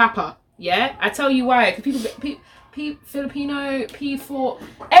P for Papa. Yeah, I tell you why. Because P Filipino, P for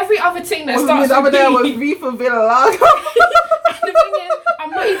every other thing that starts the other with day was P. V for Villa. The thing is,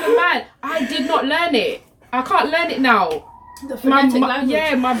 I'm not even mad. I did not learn it. I can't learn it now. The phonetic language.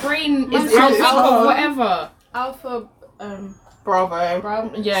 Yeah, my brain Mine's is out alpha. of whatever. Alpha, Bravo.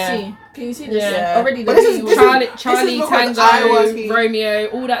 brown. Yeah. C. Can you see this? Yeah. Already the But this is- B this was- Charlie, because Tango, I was- Romeo,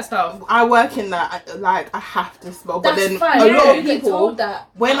 all that stuff. I work in that. I have to spell, but That's then fine. a lot You of get people told that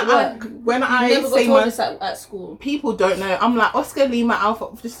when at I work. when You I never got say told my this at school. people don't know. I'm like Oscar Lima Alpha.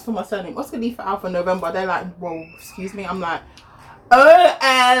 This is for my surname. Oscar Lima Alpha November. They're like, whoa, excuse me. I'm like,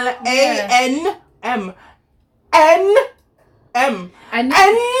 OLANM NM And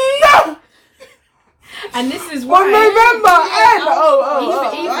N. and this is One why. November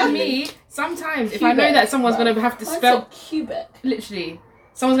N. Even me, sometimes if I know that someone's gonna have to spell Quebec. literally,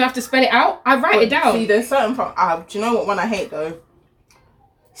 someone's gonna have to spell it out. I write it down. See, there's certain from. Do you know what one I hate though?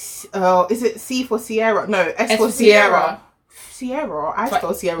 Is it C for Sierra? No, S for Sierra. Sierra. I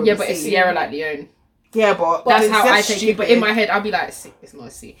spell Sierra. Yeah, with but C. it's Sierra like Leone. Yeah, but That's it's how I just take it. But in my head, I'll be like, C. It's not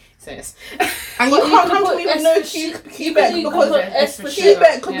a C. It's a S. And you But you can't could come to put me with S no for Quebec you could because put S for sugar.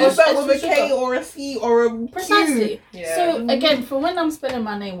 Quebec could Yeah. be spelled S with a for K sugar. or a C or a Q. Precisely. Yeah. So again, for when I'm spelling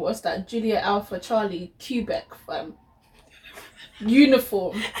my name, what's that? Juliet Alpha Charlie Quebec,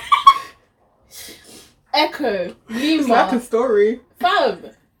 uniform. Echo It's like a Lima story.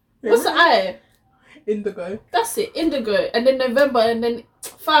 fam. What's the I? Indigo. That's it. Indigo, and then November, and then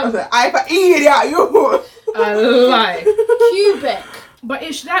I was fam. like, I for idiot, you. I lie. Quebec. But that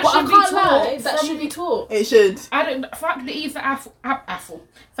But should I be can't lie. taught. That should be taught. It should. I don't fuck the E for apple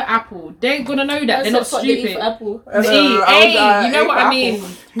for apple. They're gonna know that. I They're said not fuck the E for stupid. apple. The E, you know what I mean.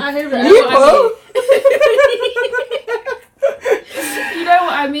 I hear You it. know what I mean. You know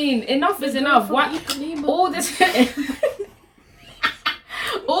what I mean. Enough is enough. What all this,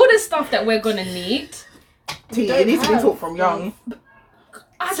 all the stuff that we're gonna need. It needs to be have taught from young.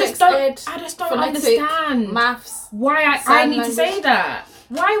 I Sex just don't. ed, I just don't phonetic, understand Maths. why I sign need to say language. that.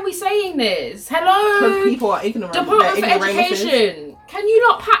 Why are we saying this? Because Hello, people are ignorant. Department They're for ignoramuses. Education. Can you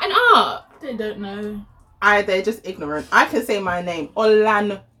not pattern up? They don't know. They're just ignorant. I can say my name,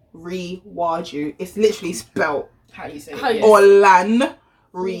 Olanrewaju. It's literally spelled How do you say How it? you-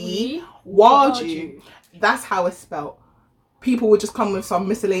 Olanrewaju. That's how it's spelled. People would just come with some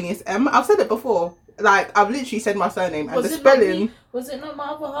miscellaneous M. I've said it before. Like, I've literally said my surname and the spelling. Was it not my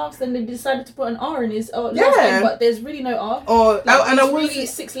other half? Then they decided to put an R in his last Yeah. name, but there's really no R. Or Like, and I it's was really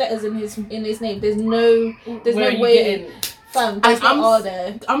 6 letters in his name. There's no Where are you way. getting- Fam, there's And no R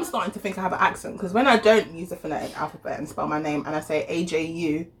there. I'm starting to think I have an accent because when I don't use the phonetic alphabet and spell my name and I say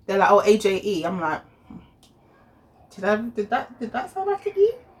AJU, they're like, oh, AJE. I'm like, did that sound like an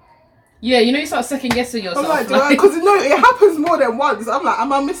E? Yeah, you know you start second guessing yourself. I'm like, because no, it happens more than once. I'm like,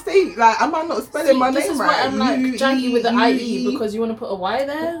 am I mistake? Like, am I not spelling my This name is right? why I'm like U, Jackie with the E, IE because you want to put a Y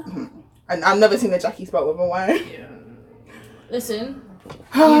there. and I've never seen a Jackie spelled with a Y. Yeah. Listen,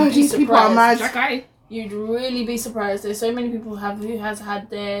 Oh, You'd be these people are surprised. mad. Jack, you'd really be surprised. There's so many people who has had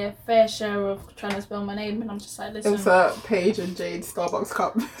their fair share of trying to spell my name, and I'm just like, listen. Insert Paige and Jade Starbucks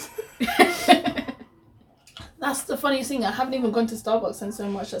cup. That's the funniest thing. I haven't even gone to Starbucks and so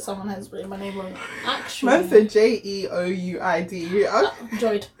much that someone has written my name wrong. Actually, Man said JEOUID.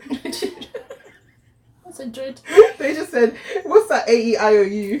 Droid. I said droid. They just said, what's that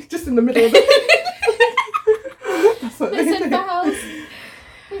AEIOU? Just in the middle of the. They said vowels.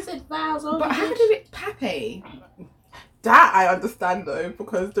 They said vowels. but how did it Pape? That I understand though,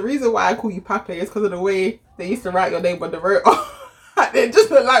 because the reason why I call you Pape is because of the way they used to write your name on the road. It just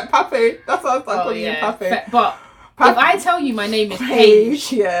looked like Pape. That's why I started calling you Pape. But if I tell you my name is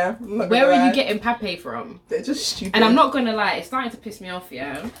Paige, yeah. Where are you getting Pape from? They're just stupid. And I'm not gonna lie, it's starting to piss me off,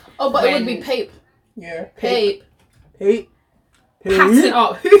 yeah. Oh, but it would be Pape. Yeah. Pape. Pape. Pass it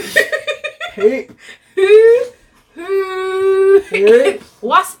up. Pape. Who?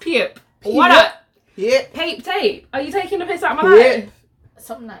 What's Pip? What up? Pip. Pape tape. Are you taking the piss out of my life?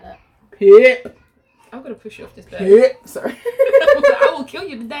 Something like that. Pip. I'm gonna push you off this bed. Pip. Sorry. I will kill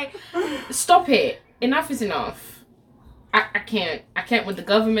you today. Stop it. Enough is enough. I can't. I can't with the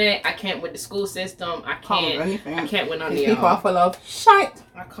government. I can't with the school system. I can't. I can't with none of These y'all. people are full of shite.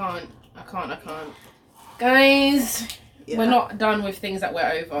 I can't. Guys, we're not done with things that we're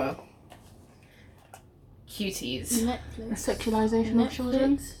over. Cuties. Netflix. Sexualization of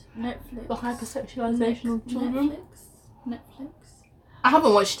children. Netflix. The hypersexualization of children. Netflix. I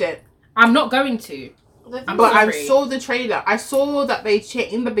haven't watched it. I'm not going to. But I saw the trailer. I saw that they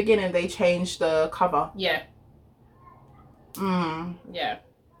in the beginning they changed the cover. Yeah. Yeah.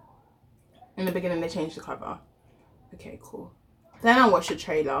 In the beginning they changed the cover. Okay, cool. Then I watched the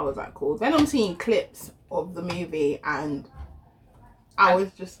trailer. I was like, cool. Then I'm seeing clips of the movie and I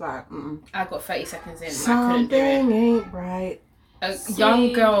was just like, I got 30 seconds in. Something I couldn't do it. ain't right. A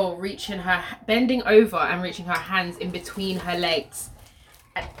young girl bending over and reaching her hands in between her legs.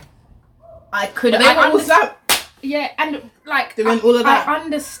 I couldn't. Yeah, and like doing all of that. I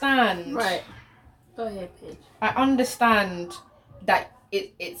understand. Right. Go ahead, Paige. I understand that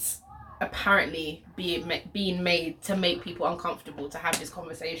it's apparently being made to make people uncomfortable to have this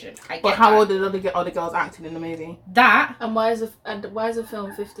conversation. But how old are the girls acting in the movie? That and why is the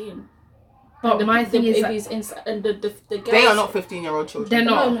film 15? But my thing is the girls, they are not 15-year-old children. They're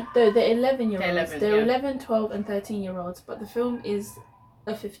not. No, they're 11-year-olds. They're 11, 12 and 13-year-olds. But the film is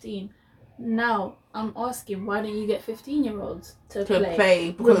a 15. Now I'm asking, why don't you get 15-year-olds to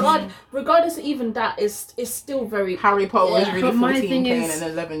play? Because regardless of even that is still very. Harry Potter was really 14 playing an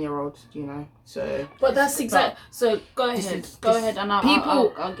 11-year-old, you know. So. But that's exact. So go ahead, and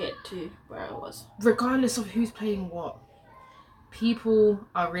I'll get to where I was. Regardless of who's playing what, people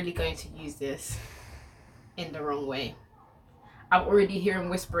are really going to use this in the wrong way. I'm already hearing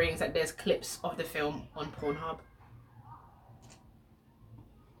whisperings that there's clips of the film on Pornhub.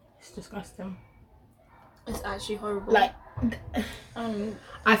 It's disgusting. It's actually horrible. Like,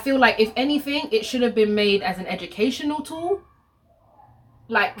 I feel like if anything, it should have been made as an educational tool.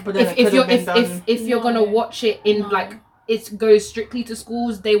 Like, but if you're gonna watch it in like it goes strictly to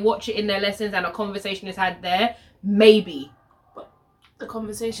schools, they watch it in their lessons and a conversation is had there. Maybe. But the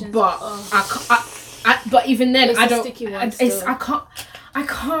conversations. But but even then, I don't. I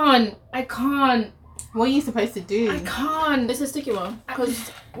can't. What are you supposed to do? I can't. It's a sticky one.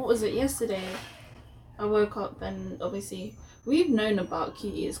 Because, what was it, yesterday? I woke up and obviously, we've known about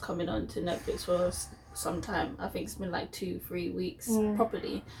Cuties coming on to Netflix for some time. I think it's been like 2-3 weeks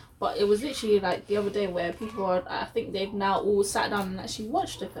properly. But it was literally like the other day where I think they've now all sat down and actually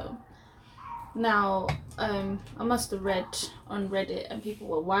watched the film. Now, I must have read on Reddit and people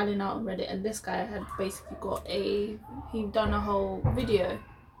were wilding out on Reddit, and this guy had basically he'd done a whole video.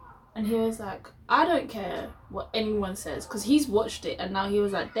 And he was like, I don't care what anyone says, because he's watched it, and now he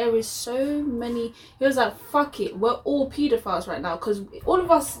was like, there is so many. He was like, fuck it, we're all paedophiles right now, because all of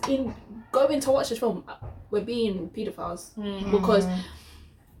us going to watch this film, we're being paedophiles, because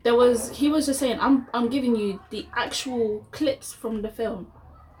he was just saying, I'm giving you the actual clips from the film,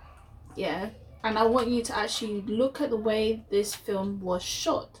 yeah, and I want you to actually look at the way this film was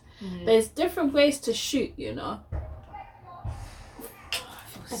shot. There's different ways to shoot, you know.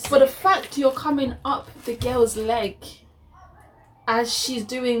 For the fact you're coming up the girl's leg as she's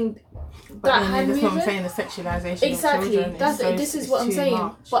doing that hand movement. That's what I'm saying, the sexualization exactly. of children. This is what I'm saying.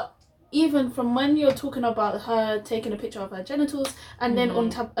 Much. But even from when you're talking about her taking a picture of her genitals and then on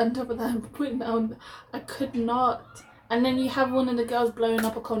top of that putting down, I could not. And then you have one of the girls blowing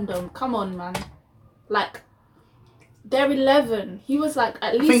up a condom. Come on, man. Like, they're 11. He was like,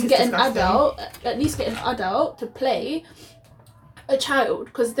 at least get an adult to play a child,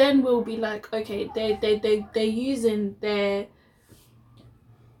 because then we'll be like, okay, they're using their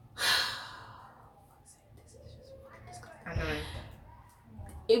I know.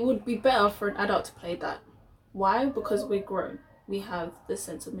 It would be better for an adult to play that. Why? Because we're grown, we have the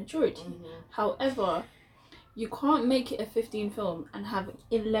sense of maturity. However, you can't make it a 15 film and have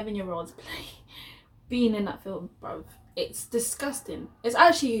 11-year-olds being in that film, bruv. It's disgusting. It's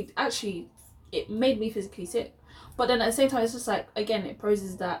actually it made me physically sick. But then at the same time, it's just like, again, it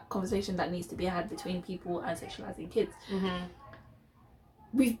poses that conversation that needs to be had between people and sexualizing kids. Mm-hmm.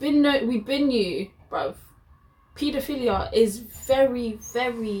 We've been you, bruv. Paedophilia is very,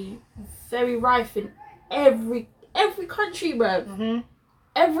 very, very rife in every country, bruv. Mm-hmm.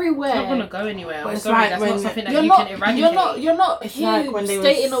 Everywhere. It's not gonna go anywhere. But I'm it's sorry, like that's when not something that You're you not, can eradicate. you're not It's here like when they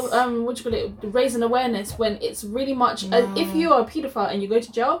stating was- raising awareness when it's really much. If you are a paedophile and you go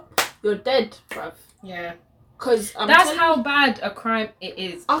to jail, you're dead, bruv. Yeah. Because That's how bad a crime it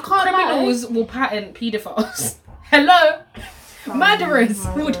is. I can't Criminals will patent paedophiles. Hello? Murderers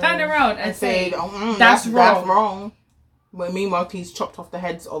will turn around and say, that's wrong. wrong. When meanwhile he's chopped off the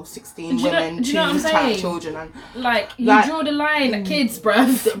heads of 16 Do you know- women, do you know what I'm 2 saying? children, and like, you Like- draw the line at kids,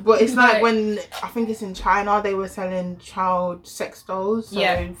 bruv. but it's like Like- when I think it's in China they were selling child sex dolls, so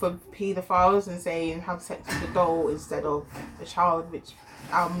Yeah. for paedophiles, and saying have sex with a doll instead of a child, which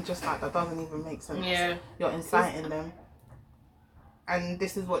I'm just like, that doesn't even make sense. Yeah. You're inciting them, and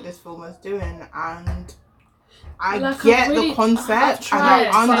this is what this film is doing, and I Like, get I've really- the concept, I've and tried,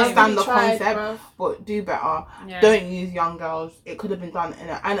 I but I've understand really the tried, concept, bruv. but do better. Yeah. Don't use young girls. It could have been done in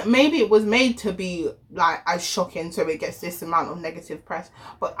a, and maybe it was made to be like as shocking, so it gets this amount of negative press.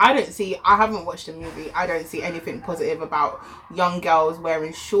 But I haven't watched the movie. I don't see anything positive about young girls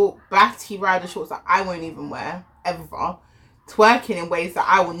wearing short batty rider shorts that I won't even wear ever, twerking in ways that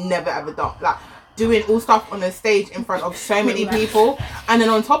I will never ever do, like doing all stuff on a stage in front of so many people, and then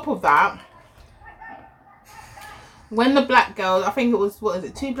on top of that, when the black girls, I think it was,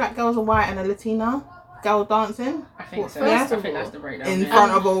 2 black girls, a white and a Latina girl dancing. I think so. Yeah. I think that's the breakdown. In yeah.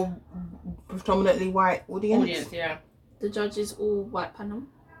 front of a predominantly white audience. Yeah. The judges all white panel,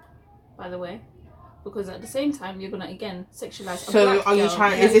 by the way, because at the same time you're gonna again sexualize. A So black are you girl.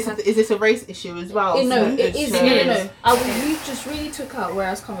 trying? Yeah. Is this a race issue as well? No, So it it's, is. No. You just really took out where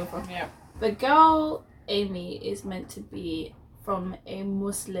I was coming from. Yeah. The girl Amy is meant to be from a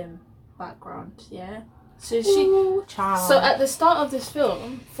Muslim background. Yeah. So she. Ooh, child. So at the start of this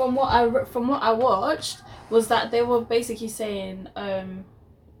film, from what I watched, was that they were basically saying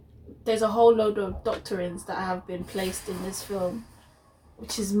there's a whole load of doctrines that have been placed in this film,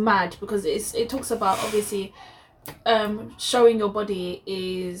 which is mad because it talks about obviously showing your body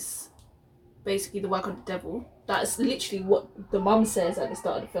is basically the work of the devil. That's literally what the mum says at the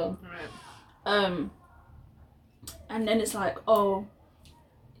start of the film. Right. And then it's like, oh,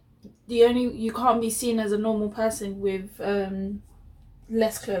 you can't be seen as a normal person with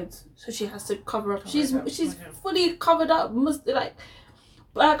less clothes, so she has to cover up. She's fully covered up,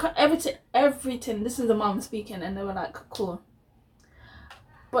 like everything. This is the mum speaking, and they were like, cool.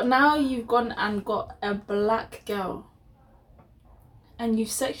 But now you've gone and got a black girl, and you've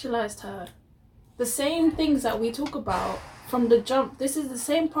sexualized her. The same things that we talk about from the jump. This is the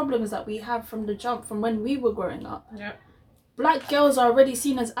same problems that we have from the jump from when we were growing up. Yep. Black girls are already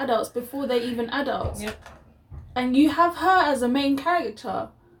seen as adults before they're even adults. Yep. And you have her as a main character.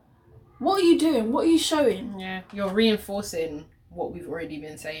 What are you doing? What are you showing? Yeah. You're reinforcing what we've already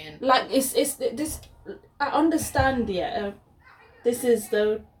been saying. Like, it's this... I understand, yeah. This is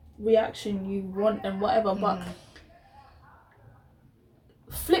the reaction you want and whatever, but...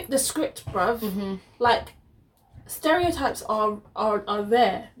 Flip the script, bruv. Mm-hmm. Like, stereotypes are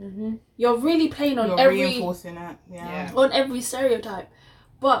there. Mm-hmm. You're really playing on You're every... reinforcing it. Yeah. on every stereotype,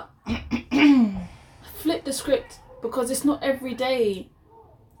 but flip the script, because it's not every day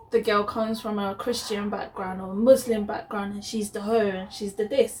the girl comes from a Christian background or a Muslim background and she's the hoe and she's the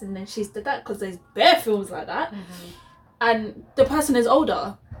this and then she's the that, because there's bare films like that. And the person is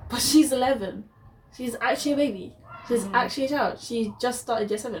older but she's 11, she's actually a baby, she's actually a child, she just started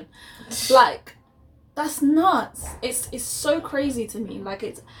year 7. Like, that's nuts. It's so crazy to me. Like,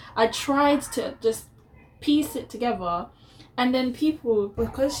 I tried to just piece it together, and then people,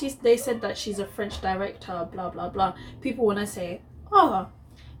 because they said that she's a French director, blah blah blah, people want to say, oh,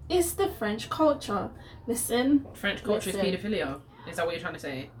 it's the French culture. Listen, French culture is paedophilia. Is that what you're trying to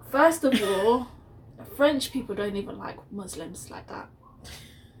say? first of all, French people don't even like Muslims like that.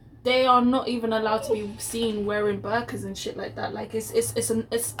 They are not even allowed to be seen wearing burqas and shit like that. Like, it's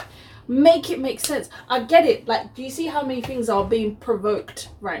make it make sense. I get it. Like, do you see how many things are being provoked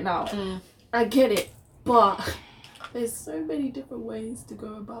right now? I get it, but there's so many different ways to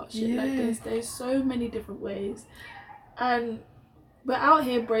go about shit like this. There's so many different ways, and we're out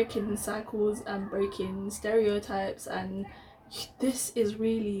here breaking cycles and breaking stereotypes, and this is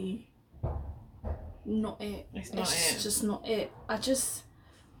really not it. It's not it. Just not it.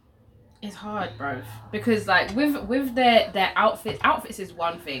 It's hard, bro, because like with their outfits is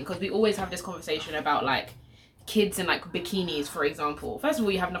one thing, because we always have this conversation about like kids in like bikinis, for example. First of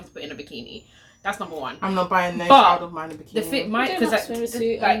all, you have nothing to put in a bikini. That's number one. I'm not buying no But child of mine a bikini. The fit You might don't because have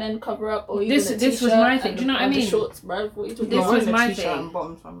swimsuit and then cover up, or this- even a this was t-shirt my thing, and do you know what I and the mean? shorts, bro. What are you talking This about? was a my t-shirt thing. and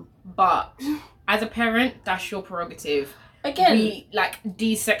bottoms on. but as a parent, that's your prerogative. Again, We like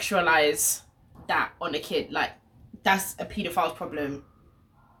desexualize that on a kid. Like that's a paedophile's problem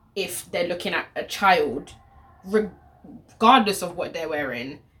if they're looking at a child, regardless of what they're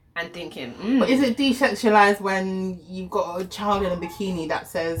wearing, and thinking. But is it desexualized when you've got a child in a bikini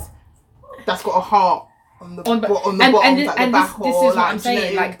that's got a heart on the bottom, at the back, this is or what like, I'm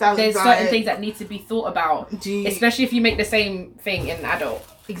saying. Like there's certain things that need to be thought about, especially if you make the same thing in an adult.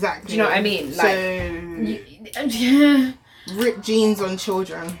 Exactly. Do you know what I mean? Like, So ripped jeans on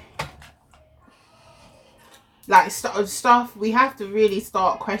children. Like stuff we have to really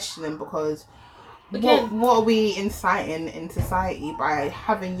start questioning, because what are we inciting in society by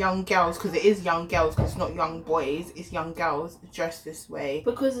having young girls, because it is young girls, because it's not young boys, it's young girls dressed this way,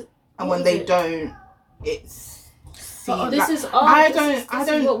 because and when they don't, it's this is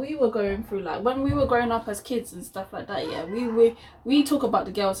what we were going through, like when we were growing up as kids and stuff like that. Yeah, we talk about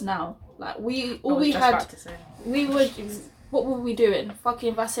the girls now, like what were we doing?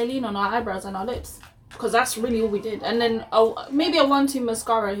 Fucking Vaseline on our eyebrows and our lips, because that's really all we did. And then maybe a 1-2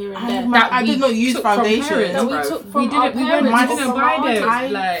 mascara here and there. I did not use foundation. That we took from our we parents. didn't buy those.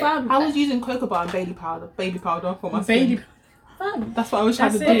 I was using cocoa butter and baby powder for my Baby. skin. That's what I was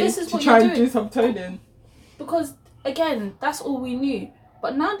trying to do. This is to what try you're and doing. do some toning. Because again, that's all we knew.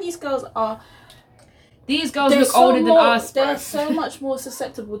 But now these girls look older than us. They're so much more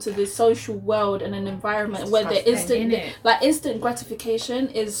susceptible to the social world and an environment where the instant gratification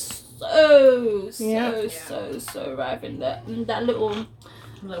is so rife in that little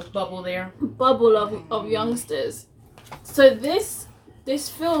bubble there. Bubble of youngsters. So this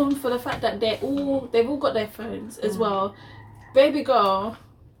film, for the fact that they've all got their phones as well. Baby girl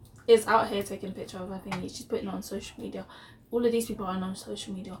is out here taking a picture of her thingy. She's putting it on social media. All of these people are on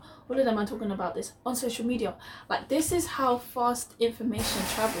social media. All of them are talking about this on social media. Like, this is how fast information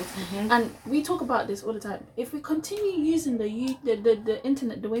travels. And we talk about this all the time. If we continue using the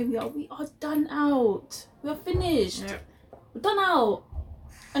internet the way we are done out. We are finished. Yep. We're done out.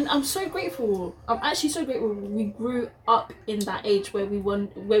 And I'm so grateful. I'm actually so grateful we grew up in that age where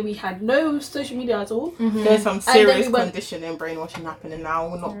we had no social media at all. There's some serious conditioning, brainwashing happening now.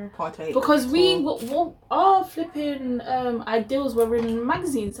 We'll not partake. Because our flipping ideals were in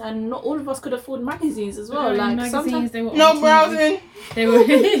magazines, and not all of us could afford magazines as well. Like magazines, they were no browsing. They were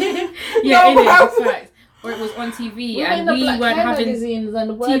fact. Or it was on TV, and we weren't having magazines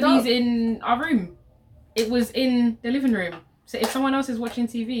and TVs in our room. It was in the living room. So if someone else is watching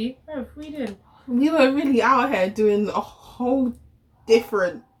TV, what are you doing? We were really out here doing a whole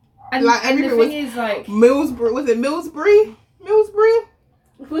different. And like and the everything thing is, like Millsbury. Was it Millsbury? Millsbury?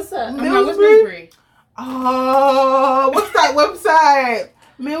 What's that? Millsbury. Oh, what's that website?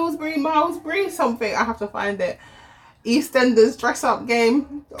 Millsbury, something. I have to find it. EastEnders dress up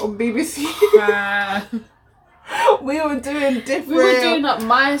game on BBC. We were doing different. We were doing up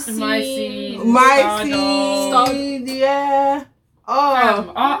My Scene, yeah.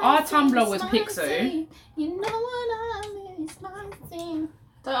 Oh, our Tumblr was Pixo. You know what I mean? It's my scene.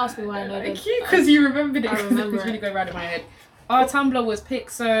 Don't ask me why I know this. Because you remembered it. I remember It's really going round in my head. Our Tumblr was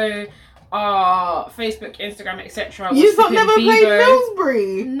Pixo. Our Facebook, Instagram, etc. You've never played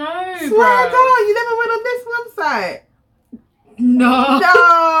Millsbury? No, swear bro. down, you never went on this website. No.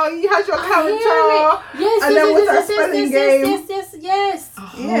 No, you had your character. Yes, and then what's that spelling game? Yes.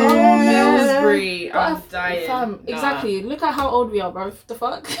 Yeah. Oh, Millsbury. I'm dying. Fam, exactly. Look at how old we are, bro. The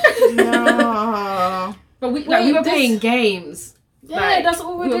fuck? No. But we were playing games. Yeah, that's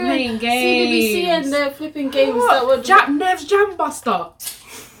all we're doing. Playing games. CBBC and they're flipping games that were Nev's Jam Buster.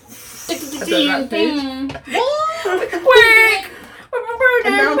 Quick!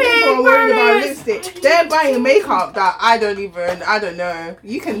 And now people are worrying about lipstick. They're buying makeup that I don't know.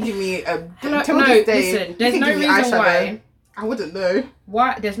 You can give me till this day. Listen, there's no reason why. I wouldn't know.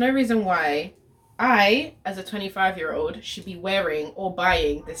 There's no reason why I, as a 25-year-old, should be wearing or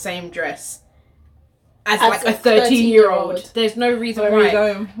buying the same dress as like a 13-year-old. There's no reason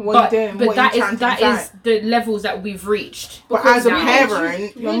why. But that is the levels that we've reached. But as a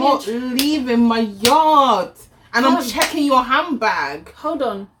parent, you're not leaving my yard. And I'm checking your handbag. Hold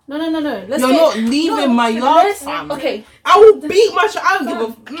on. No. You're not leaving my yard, fam. Okay. I will beat my child. I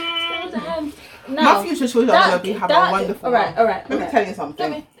don't give a... My future children are going to have a wonderful Alright. Let me tell you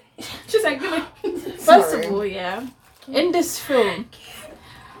something. She's like, give me. First of all, yeah. In this film,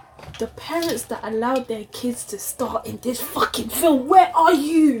 the parents that allowed their kids to start in this fucking film, where are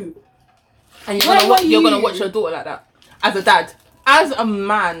you? And you're gonna watch your daughter like that. As a dad. As a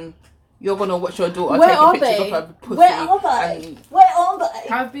man. you're gonna watch your daughter Where taking are pictures they? of her pussy. Where are they? and- Where are they?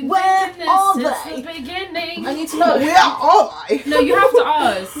 I've been Where thinking are this they? since the beginning. I need to know. Where are they? No, you have to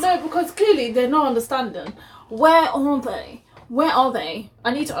ask. No, because clearly they're not understanding. Where are they? Where are they?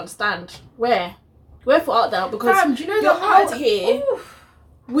 I need to understand. Where? Wherefore art thou? Because Fam, do you know you're the out whole- here Oof.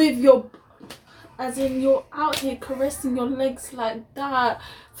 with your, as in you're out here caressing your legs like that.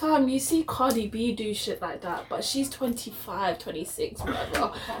 Fam, you see Cardi B do shit like that, but she's 25, 26,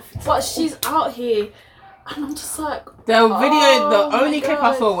 whatever. But she's out here, and I'm just like, The video, the my only clip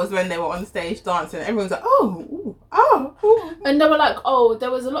I God. saw was when they were on stage dancing. Everyone's like, oh, ooh, oh, ooh. and they were like, oh,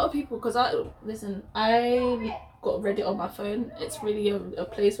 there was a lot of people, because I got Reddit on my phone. It's really a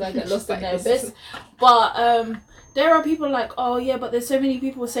place where I get lost in the abyss. But there are people like, oh yeah, but there's so many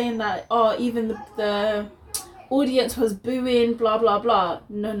people saying that, oh, even the audience was booing, blah blah blah.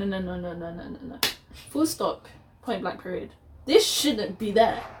 No. Full stop. Point blank period. This shouldn't be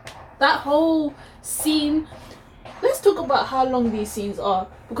there. That whole scene. Let's talk about how long these scenes are,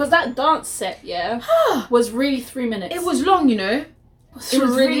 because that dance set, yeah, was really 3 minutes. It was long, you know. It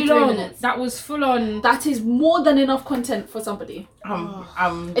was really 3 long. minutes. That was full on. That is more than enough content for somebody.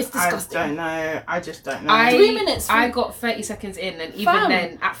 It's disgusting. I don't know. I just don't know. 3 minutes. I got 30 seconds in, and even Fam,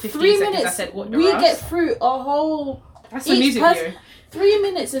 then, at 15 3 seconds, minutes. I said, "What the We Russ?" get through a whole. That's a each music person- video. 3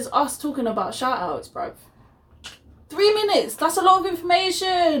 minutes is us talking about shout outs, bruv. 3 minutes. That's a lot of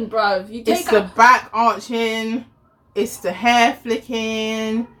information, bruv. You take It's the back arching. It's the hair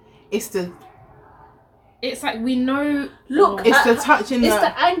flicking. It's the It's like we know. Look, it's the touching. It's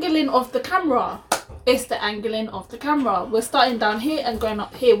the angling of the camera. It's the angling of the camera. We're starting down here and going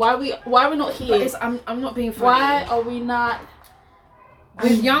up here. Why are we not here? But I'm not being funny. Why are we not?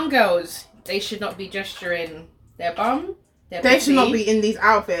 With young girls, they should not be gesturing their bum. Their They should not pussy. be in these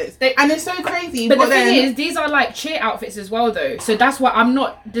outfits. And it's so crazy. But the then, thing is, these are like cheer outfits as well, though. So that's why I'm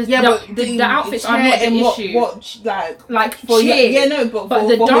not. The outfits are chair not the in issue. What like for cheer. yeah, no, but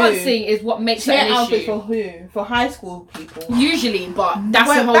the for dancing is what makes it chair an outfit issue. for who? For high school people. Usually, but that's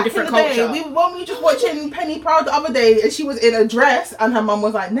Well, a whole back different in the day, culture. we were just watching Penny Proud the other day, and she was in a dress, and her mum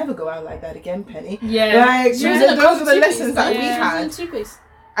was like, "Never go out like that again, Penny." Yeah. Like She was in a those are the two-piece. lessons that we Yeah. had, She was in two-piece.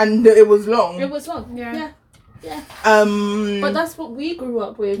 and it was long. It was long. Yeah. Yeah. But That's what we grew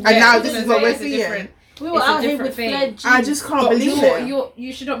up with. And now I this was is gonna what say we're it's a seeing. different- We were It's a out here different with thing. flared jeans. I just can't believe it.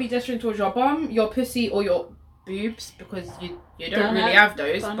 You should not be gesturing towards your bum, your pussy, or your boobs, because you don't Don't really have- have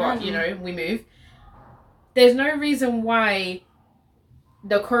those. don't But have you them. know, we move. There's no reason why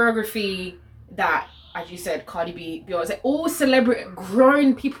the choreography that, as you said, Cardi B, Beyonce, all celebrity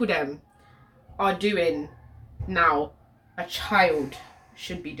grown people them are doing now, a child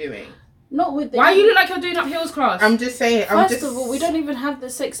should be doing. Not with the. Why you look like you're doing up heels class? I'm just saying. First of all, we don't even have the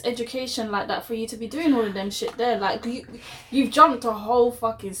sex education like that for you to be doing all of them shit there. Like you've jumped a whole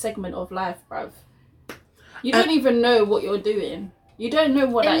fucking segment of life, bruv. You don't even know what you're doing. You don't know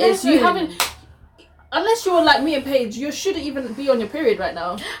what that is. You haven't. Unless you're like me and Paige, you shouldn't even be on your period right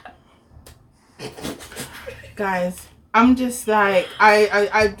now. Guys, I'm just like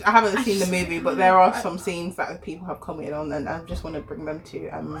I haven't seen the movie, but there are some scenes that people have commented on, and I just want to bring them to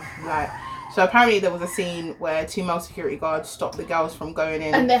like. So apparently there was a scene where 2 male security guards stopped the girls from going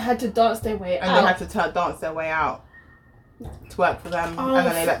in, And they had to dance their way and out. they had to dance their way out to work for them, and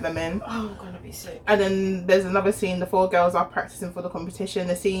then they let them in. Oh, I'm gonna be sick. And then there's another scene. The 4 girls are practicing for the competition.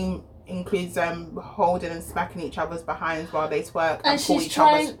 The scene includes them holding and smacking each other's behinds while they twerk and, And pull she's each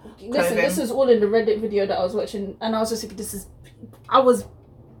trying. other's Listen, clothing. this is all in the Reddit video that I was watching, and I was just thinking, I was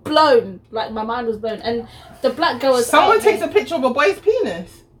blown. Like my mind was blown. And the black girl is. Someone out takes there. a picture of a boy's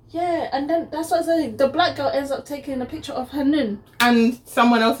penis. Yeah, and then that's what I said. The black girl ends up taking a picture of her nun. And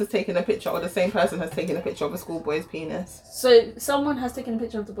someone else has taken a picture, or the same person has taken a picture of a schoolboy's penis. So someone has taken a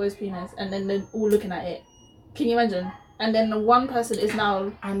picture of the boy's penis, and then they're all looking at it. Can you imagine? And then the one person is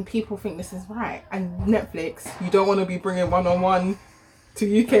now. And people think this is right. And Netflix, you don't want to be bringing 1-on-1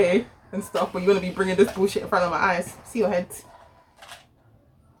 to UK and stuff, but you want to be bringing this bullshit in front of my eyes. See your heads.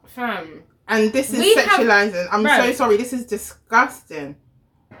 Fam. And this is We have- sexualizing. I'm Bro. so sorry. This is disgusting.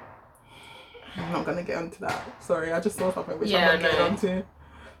 I'm not gonna get onto that. Sorry, I just saw something which Yeah, I'm not getting no. onto.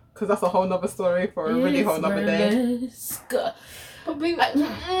 Because that's a whole nother story for a really whole nother day. But we. I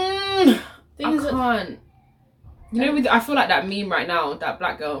Thing is that- can't. You know, I feel like that meme right now, that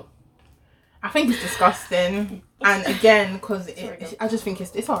black girl. I think it's disgusting. And again, because Sorry, I just think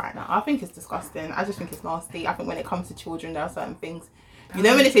it's alright now. I think it's disgusting. I just think it's nasty. I think when it comes to children, there are certain things. You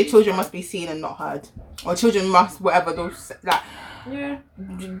know when they say children must be seen and not heard? Or children must, whatever, those, like, Yeah.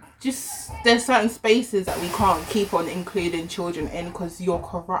 just, there's certain spaces that we can't keep on including children in because you're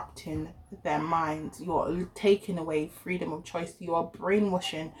corrupting their minds. You're taking away freedom of choice. You are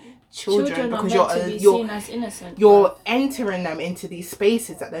brainwashing children because are meant to be seen as innocent. You're entering them into these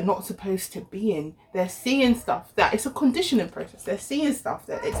spaces that they're not supposed to be in. They're seeing stuff that it's a conditioning process. They're seeing stuff,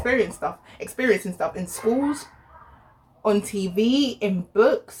 they're experiencing stuff in schools, on TV, in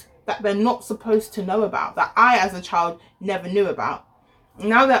books that they're not supposed to know about, that I as a child never knew about.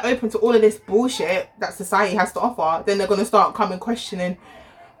 Now they're open to all of this bullshit that society has to offer, then they're going to start coming questioning,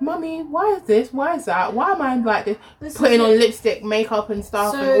 Mummy, why is this? Why is that? Why am I like this? Putting on lipstick, makeup and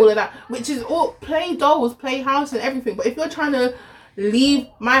stuff and all of that. Which is all play dolls, play house and everything. But if you're trying to leave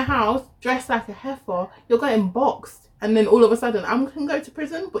my house dressed like a heifer, you're getting boxed. And then all of a sudden, I'm going to go to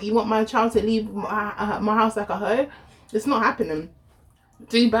prison, but you want my child to leave my house like a hoe? It's not happening.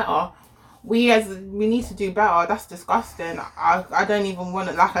 Do better. We need to do better. That's disgusting. I don't even want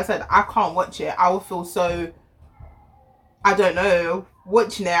to, like I said, I can't watch it. I will feel so, I don't know,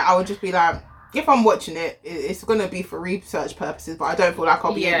 watching it, I would just be like, if I'm watching it, it's going to be for research purposes, but I don't feel like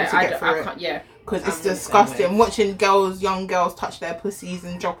I'll be able to get through it. Yeah. Because it's disgusting. Watching young girls touch their pussies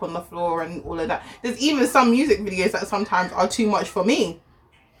and drop on the floor and all of that. There's even some music videos that sometimes are too much for me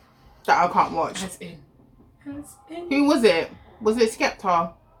that I can't watch. Who was it? Was it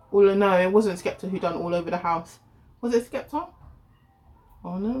Skepta? No, it wasn't Skepta who done All Over the House. Was it Skepta?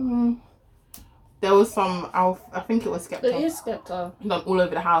 Oh no. There was some, I think it was Skepta. It is Skepta. Done All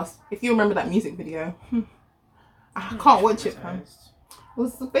Over the House. If you remember that music video. I can't watch it, man. It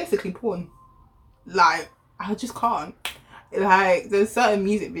was basically porn. Like, I just can't. Like, there's certain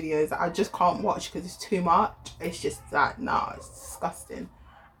music videos that I just can't watch because it's too much. It's just like, nah, it's disgusting.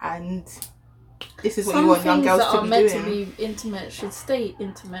 And this is what you want young girls to be doing. Some things that are meant to be intimate should stay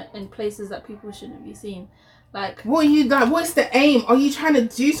intimate in places that people shouldn't be seen. Like, what are you like? What's the aim? Are you trying to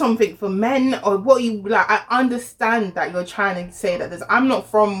do something for men, or what? Are you like? I understand that you're trying to say that there's. I'm not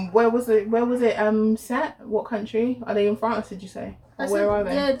from. Where was it? Set? What country are they in? France? Did you say? Or where are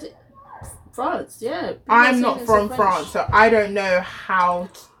they? Yeah, France. Yeah. I'm not from France, so I don't know how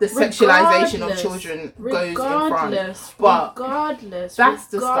the sexualization of children goes in France. But that's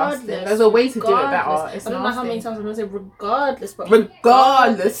disgusting. There's a way to do it better. It's I don't know how many times I'm gonna say regardless, but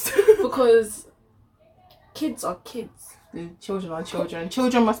regardless. Because kids are kids. Children are children.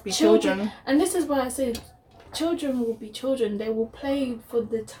 Children must be children. And this is why I say children will be children. They will play for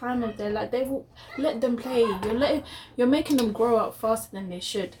the time of their life. They will let them play. You're making them grow up faster than they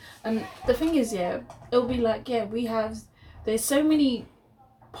should. And the thing is, it'll be like, there's so many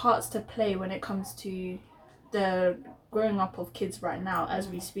parts to play when it comes to the growing up of kids right now as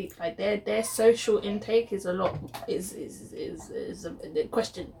we speak. Like their social intake is a lot is a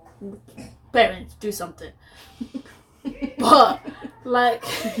question. Parents, do something. But like,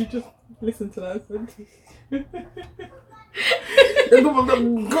 did you just listen to that sentence?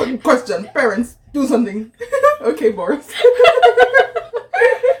 Good question. Parents, do something. Okay, Boris.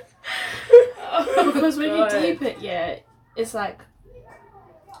 Because when you deep it, it's like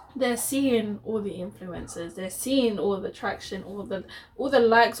they're seeing all the influences, they're seeing all the traction, all the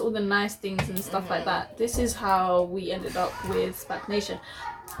likes, all the nice things and stuff like that. This is how we ended up with SPAC Nation.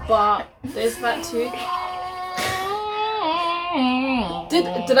 But there's that too. Did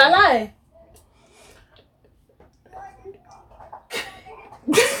I lie?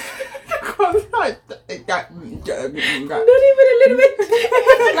 Not even a little bit.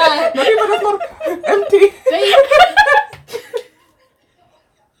 Like, not even a little empty.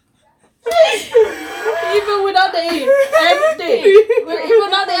 Even without the E, empty. Even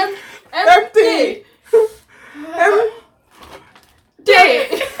without the empty. Empty.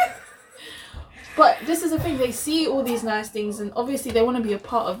 But this is the thing, they see all these nice things and obviously they want to be a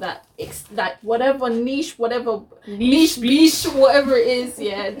part of that, like whatever niche, whatever it is,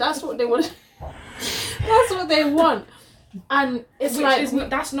 that's what they want. That's what they want. And it's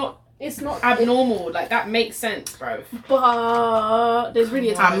it's not abnormal. Like, that makes sense, bro. But there's really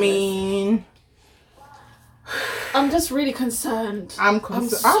a time. I mean, I'm just really concerned. I'm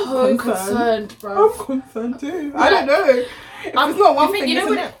so concerned, bro. I'm concerned too. I don't know. It's not one thing. You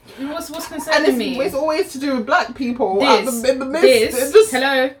know what's concerning me? It's always to do with black people. In the middle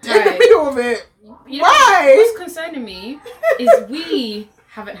of it. Why? What's concerning me is we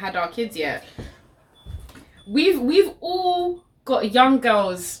haven't had our kids yet. We've all got young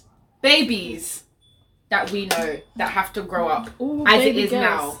girls, babies that we know that have to grow up as it is girls.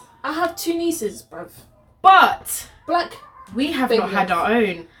 Now. I have 2 nieces, bruv. But black, we have not had our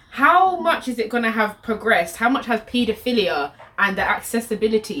own. How much is it going to have progressed? How much has paedophilia and the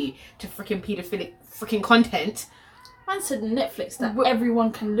accessibility to freaking content? Man said Netflix that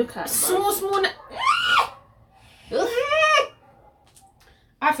everyone can look at. Small.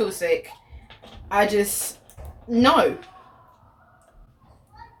 I feel sick. I just no.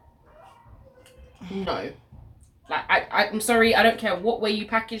 Like I'm sorry, I don't care what way you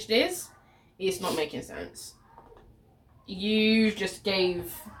package this, it's not making sense. You just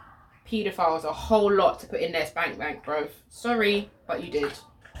gave paedophiles a whole lot to put in their spank bank, bro. Sorry, but you did.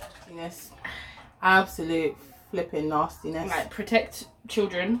 Yes. Absolute flipping nastiness. Like, protect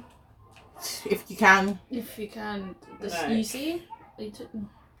children. If you can. If you can. Right. You see?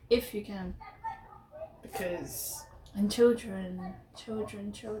 If you can. Because... And children.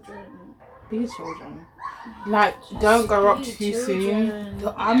 Be children. Like, don't grow up too soon.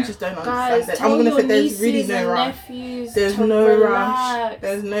 I just don't understand it. I'm gonna say there's really no rush. There's no rush.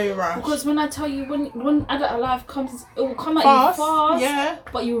 There's no rush. Because when I tell you, when adult life comes, it will come at Fast, you fast. yeah.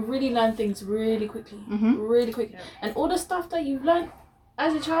 But you will really learn things really quickly. Mhm. Really quickly. Yeah. And all the stuff that you've learned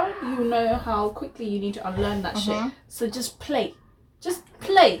as a child, you will know how quickly you need to unlearn that shit. So just play. Just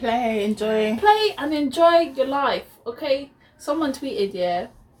play. Play, enjoy. Play and enjoy your life, okay? Someone tweeted, yeah,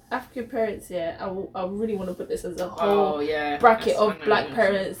 African parents, yeah, I really want to put this as a whole bracket of black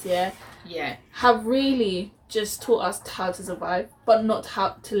parents, yeah, have really just taught us how to survive, but not how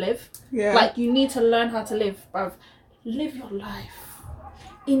to live. Yeah. Like, you need to learn how to live, bruv. Live your life.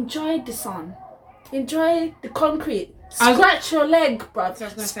 Enjoy the sun. Enjoy the concrete. Scratch your leg, bruv.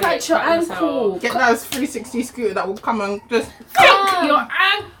 Scratch your ankle. Get that 360 scooter that will come and just Fam, your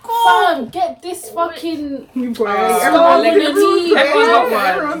ankle. Fam, get this fucking you've got scar on your knee. Everyone's got one.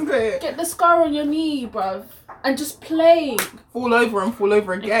 Everyone's got it. Get the scar on your knee, bruv, and just play. Fall over and fall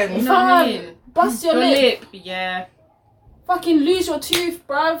over again. You know what I mean? Bust your lip. Yeah. Fucking lose your tooth,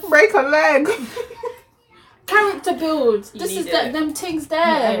 bruv. Break a leg. Character build. This need is it. them things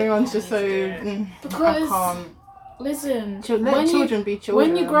there. Everyone's just so. Because I can't. listen, Let children be children.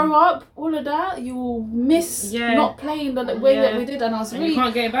 when you grow up, all of that you will miss not playing the way that we did, and You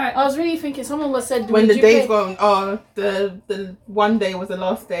can't get it back. I was really thinking. Someone was said when the day's play? gone, the one day was the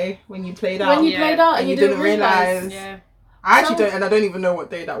last day when you played out. When you played out and you didn't realise. Yeah. I actually don't, and I don't even know what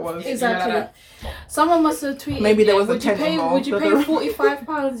day that was. Exactly. Someone must have tweeted. Maybe there was a would you tent pay? involved. Would you pay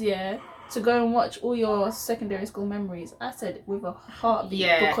 £45? Yeah, to go and watch all your secondary school memories? I said with a heartbeat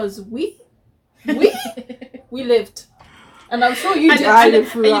because we lived, and I'm sure you did. I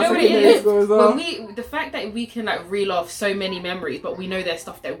lived through and you know what it is? school as well. When the fact that we can like reel off so many memories, but we know there's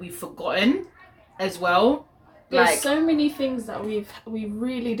stuff that we've forgotten as well. There's Like so many things that we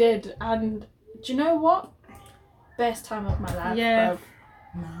really did, and do you know what? Best time of my life, Yeah.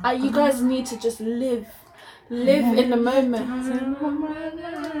 bruv. You guys need to just live in the moment.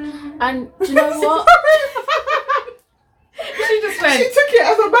 And do you know what? she just went. She took it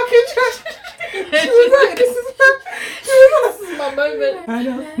as a backing track. She was like, This is my moment. I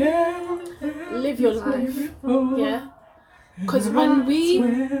don't know. Live your life, yeah. Because when we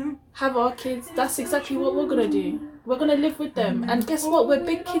have our kids, that's exactly what we're gonna do. We're gonna live with them, and guess what? We're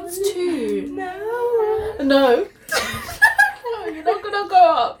big kids too. No, you're not gonna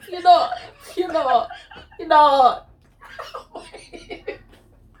grow up. You're not.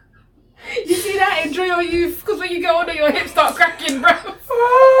 You see that? Enjoy your youth, because when you get older, your hips start cracking, bro.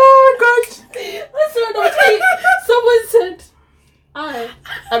 Oh my god. That's what I someone said.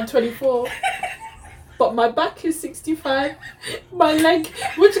 I'm 24. But my back is 65. My leg,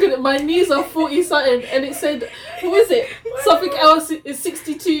 my knees are 40 something, and it said, who is it? Something else is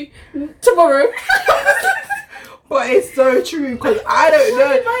 62 tomorrow. But it's so true because I don't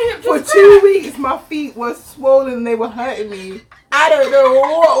know. For 2 weeks, my feet were swollen. They were hurting me. I don't know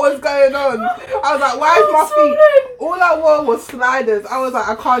what was going on. I was like, why is my feet? All I wore was sliders. I was like,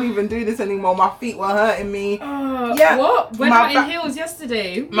 I can't even do this anymore. My feet were hurting me. What? Went out in heels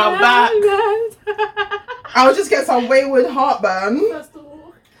yesterday. My back. I'll just get some wayward heartburn.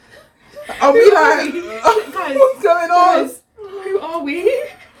 I'll be like, what's going on? Who are we?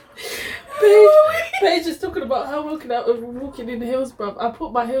 Paige is talking about how walking in the hills, bruv. I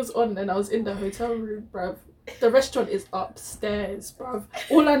put my heels on and I was in the hotel room, bruv. The restaurant is upstairs, bruv.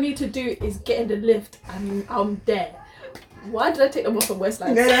 All I need to do is get in the lift and I'm there. Why did I take them off from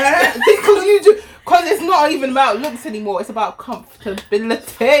Westline? Yeah, because it's not even about looks anymore. It's about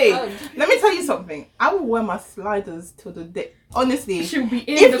comfortability. Let me tell you something. I will wear my sliders till the day. Honestly, she'll be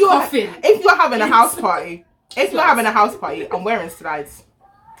in the coffin. If you're having a house party, I'm wearing slides.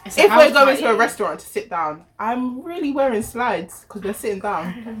 If we're going to a restaurant to sit down, I'm really wearing slides because we're sitting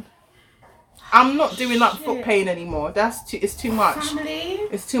down. I'm not doing that foot pain anymore. It's too much. Family.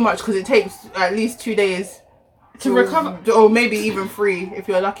 It's too much because it takes at least 2 days to recover, or maybe even 3 if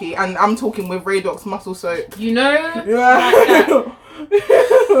you're lucky. And I'm talking with Radox muscle soap. You know. Yeah.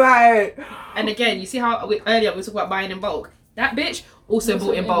 Like. And again, you see how earlier we talked about buying in bulk. That bitch also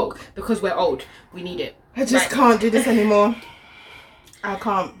bought in bulk because we're old. We need it. I just can't do this anymore. I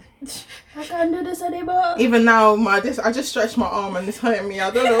can't. I can't do this anymore. Even now, I just stretched my arm and it's hurting me.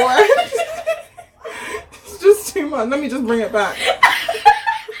 I don't know why. It's just too much. Let me just bring it back.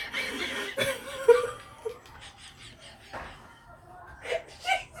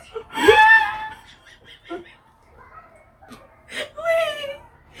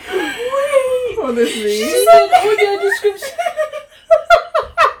 Honestly. She said audio description.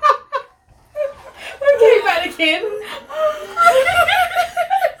 Okay, mannequin.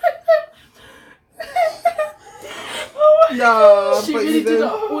 No, She but really you did an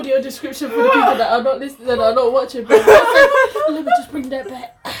know. audio description for the people that are not listening and are not watching. But let me just bring that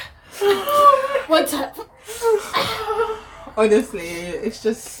back. One tap. Honestly, it's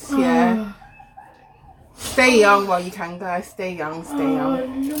just, yeah. Stay young while you can, guys. Stay young, stay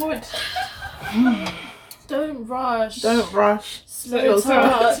young. Lord. Don't rush. Don't rush. Slow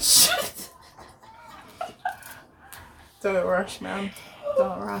touch. Don't rush, man.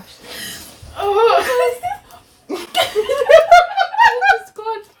 Don't rush. Oh.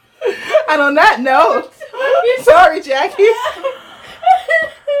 God. And on that note, sorry, Jackie.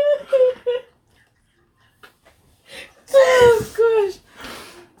 Oh gosh.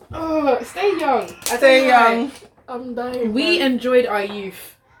 Oh, stay young. Stay young. I'm dying. We man. enjoyed our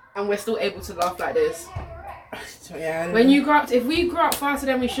youth, and we're still able to laugh like this. So, yeah. When you grow up, if we grew up faster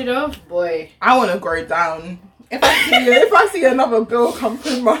than we should have, boy. I want to grow down. If I see another bill come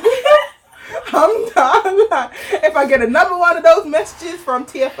through my, I'm done. Like, if I get another one of those messages from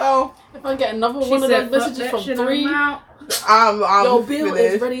TFL, If I get another one of those messages from 3, I'm your bill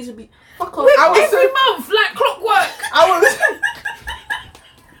finished. is ready to be. Fuck off. I was Every so, month, like clockwork. I was.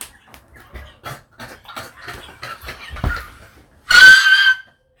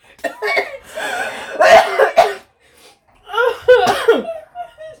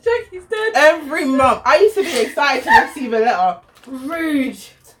 Jackie's dead. Every month, I used to be excited to receive a letter. Rude.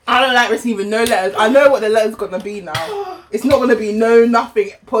 I don't like receiving no letters. I know what the letter's gonna be now. It's not gonna be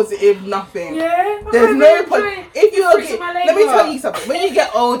nothing positive, nothing. Yeah. There's no if you fruits of my let me labour. tell you something. When you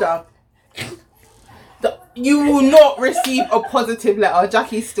get older, you will not receive a positive letter.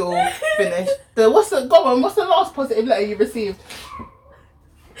 Jackie's still finished. What's the last positive letter you received?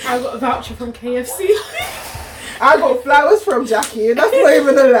 I got a voucher from KFC. I got flowers from Jackie, and that's not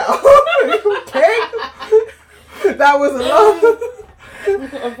even a letter. Okay, that was a lot. I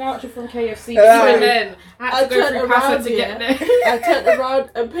got a voucher from KFC. Yeah. Even then, I had to go turned through Casa around, to get there. I turned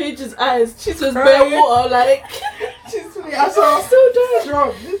around and Paige's eyes. She's just crying. bare water, like. She's sweet. I saw her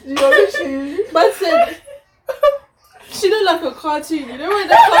drop. You know what she? Man said, she looked like a cartoon. You know when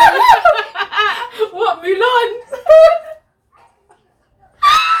the cartoon. What, Mulan?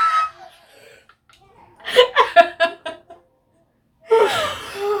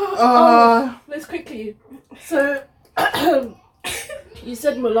 Let's quickly. So, you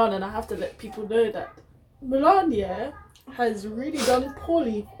said Mulan, and I have to let people know that Mulan, yeah, has really done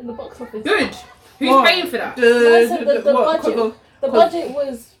poorly in the box office. Good. Who's What? paying for that? I said the what? budget. The budget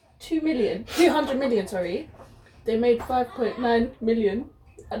was 200 million. Sorry, they made 5.9 million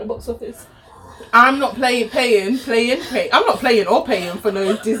at the box office. I'm not paying. I'm not playing or paying for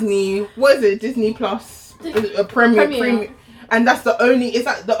no Disney. What is it? Disney Plus, a premium. And that's the only. Is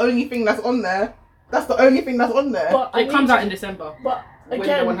that the only thing that's on there? That's the only thing that's on there. But It comes out in December. But When no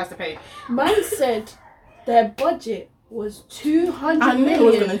again, one has to pay. man said their budget was 200 I knew it million.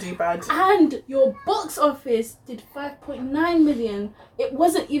 was gonna do bad. And your box office did 5.9 million. It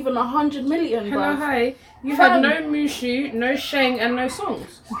wasn't even 100 million, Hello, bruv. hi. You Fam. had no Mushu, no Sheng, and no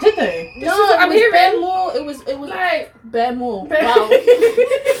songs. Did they? No, is what I'm it was hearing. bare more. It was Like, bare more. bare- Wow.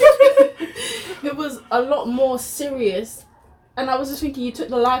 It was a lot more serious. And I was just thinking, you took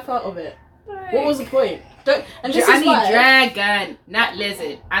the life out of it. What was the point? Don't. And this I is need why. dragon, not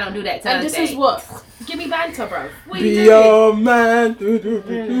lizard. I don't do that. And this is what. Give me banter, bro. What are Be you doing? your man.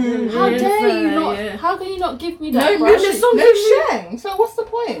 How dare you not? Yeah. How can you not give me No that? bruv? music, song no gives you- Sheng. So what's the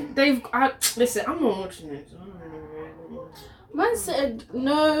point? They've. Listen, I'm not watching it. Man said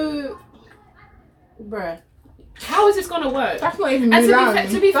no. Bruh. How is this gonna work? That's not even And Mulan.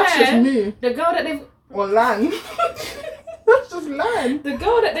 to be That's fair, just new. The girl that they've. Or Lan. That's just Lan. The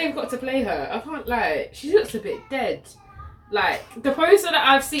girl that they've got to play her, I can't lie, she looks a bit dead. Like, the poster that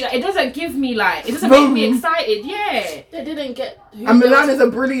I've seen, like, it doesn't give me, like, it doesn't make me excited, yeah. They didn't get. And Mulan is a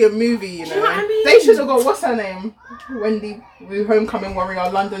brilliant movie, you know. know what I mean? They should have got, what's her name? Wendy, Homecoming Warrior,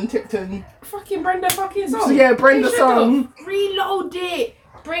 London Tipton. Fucking Brenda fucking song. So yeah, Brenda They should've song. Reload it.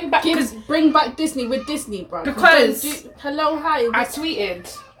 Bring back, Bring back Disney with Disney, bro. Because- hello, hi. I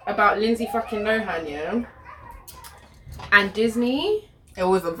tweeted about Lindsay fucking Lohan, yeah? and Disney. It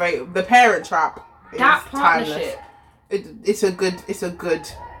was the Parent Trap. That is partnership. Timeless. It's a good.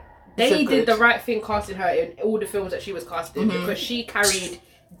 They did the right thing casting her in all the films that she was cast in because she carried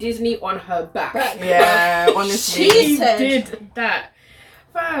Disney on her back. Yeah, honestly. She did that.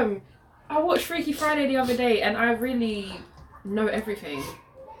 Fam, I watched Freaky Friday the other day and I really know everything.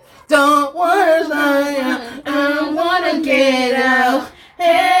 Don't worry, I wanna get out.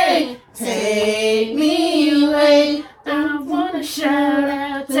 Hey, take me away. I wanna shout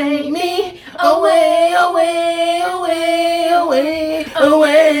out, Take me away, away, away, away,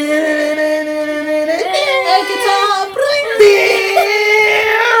 away.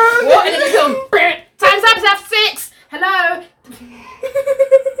 What? And it goes, time's up, it's after 6. Hello.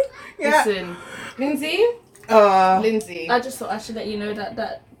 Yeah. Listen, Lindsay. Lindsay. I just thought I should let you know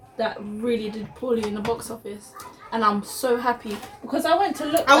that really did poorly in the box office, and I'm so happy because I went to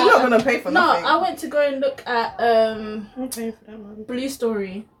look. I'm not gonna pay for nothing. No, I went to go and look at I'm paying for that, man. Blue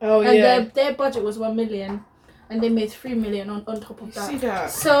Story. Oh And yeah. their budget was 1 million, and they made 3 million on top of that. See that?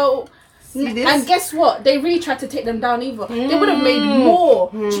 So, See this? and guess what? They really tried to take them down either. They would have made more.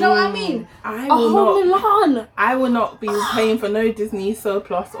 Do you know what I mean? I A will whole not. Milan. I will not be paying for no Disney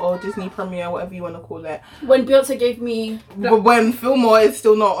Surplus or Disney Premiere, whatever you want to call it. When Beyonce gave me When Fillmore is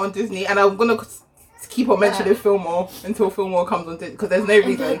still not on Disney, and I'm gonna keep on mentioning Fillmore until Fillmore comes on Disney because there's no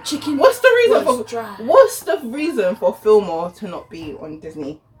reason. chicken. What's the reason was for dry. What's the reason for Fillmore to not be on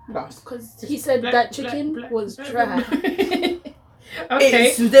Disney Plus? Because he said that chicken was dry.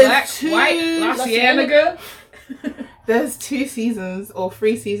 Okay. There's Black, two- white, La Cienega. There's 2 seasons or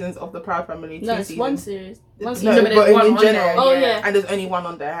 3 seasons of the Proud Family. No, 2 it's seasons. one series. One No, season. but but there's one in on general. there, Oh, yeah. And there's only one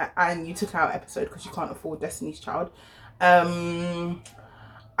on there, and you took out episode because you can't afford Destiny's Child.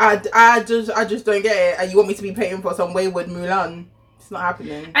 I just don't get it. And you want me to be paying for some wayward Mulan? It's not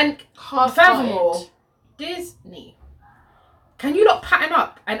happening. And Half-hearted. furthermore, Disney, can you not pattern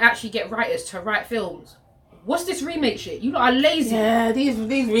up and actually get writers to write films? What's this remake shit? You lot are lazy. Yeah, these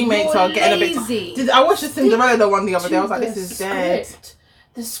remakes You're are getting lazy. a bit. I watched the Cinderella one the other day. I was like, this is dead.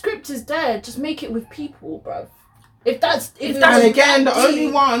 The script is there. Just make it with people, bruv. If that's And again, the only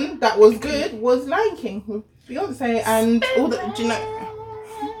one that was good was Lion King with Beyonce and all the. Do you know?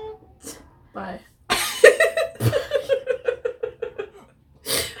 Bye.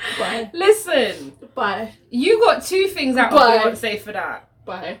 Bye. Listen, Bye. you got 2 things out Bye. of Beyonce for that.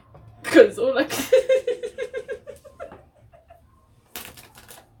 Bye. Because all I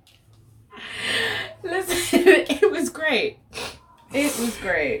Listen, it was great. It was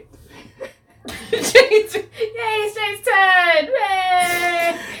great. Yay, it's Jane's turn!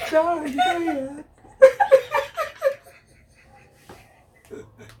 Yay!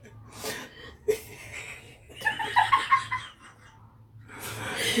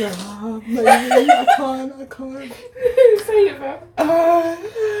 Yeah, maybe I can't. Say it, bro.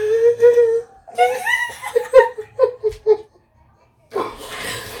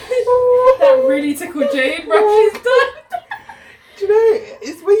 That really tickled Jane, bro. She's done. Do you know,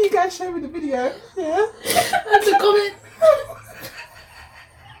 it's when you guys show me the video, yeah? That's a comment.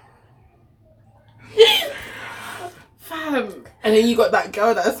 Fam. And then you got that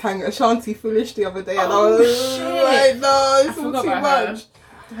girl that sang Ashanti Foolish the other day, and Oh, I was shit. like, no, it's I all forgot too about her. much.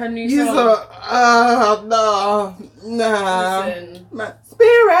 Her new You song. saw, nah. Listen. My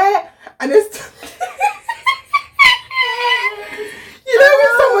spirit, and it's. You know when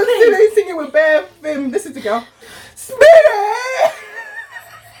someone's singing with bare vim, this is the girl. Spirit!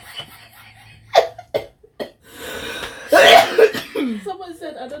 Someone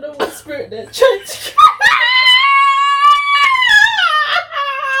said, I don't know what spirit they're trying to.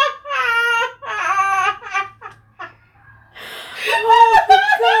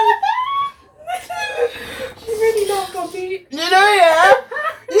 She really knocked on beat. You know, yeah?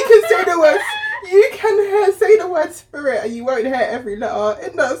 You can say the words. You can say the word spirit, and you won't hear every letter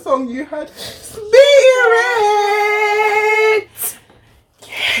in that song. You heard spirit.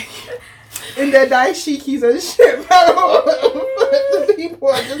 In their daishikis and shit, the people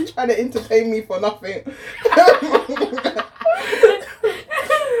are just trying to entertain me for nothing.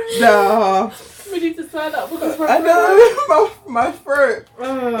 Nah, We need to sign up because I know my throat.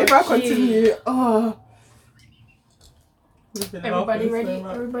 Oh, If I gee. continue, Everybody ready?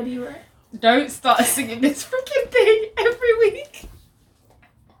 Everybody ready? Don't start singing this freaking thing every week.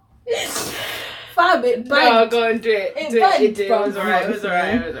 Fab it, No, bang. go and do it. It Do it. banged, It did. It was bro. alright. It was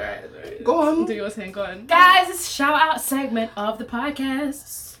alright. It was alright. It was alright. Go on. Do your thing. Go on. Guys, it's a shout out segment of the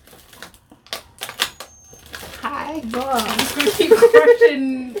podcast. Hi. I'm just gonna keep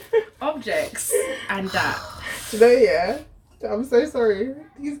crushing objects and that. You know, yeah. I'm so sorry.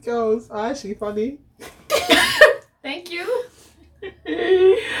 These girls are actually funny. Thank you.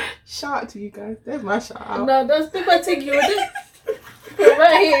 Shout out to you guys. There's my shout out. No, that's the bad thing you did.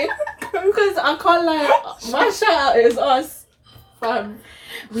 Right here. Because I can't lie, my shout out is us. Fam.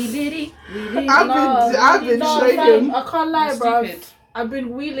 We did it. We did it. I've been shaking. Fam, I can't lie, bro. Stupid. I've been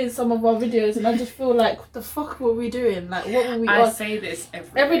wheeling some of our videos and I just feel like, what the fuck were we doing? Like, what were we I on? say this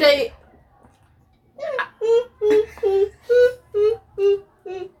Every day.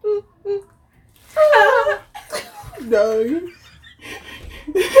 No.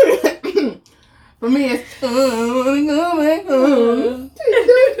 For me, it's. Was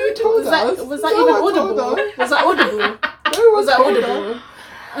that even audible? Was that audible? Was that audible?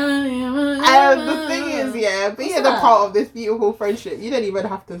 And the thing is, yeah, being a part of this beautiful friendship, you don't even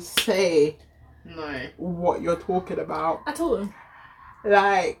have to say No. what you're talking about. I told him.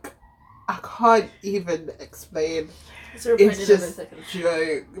 Like, I can't even explain. It's It's just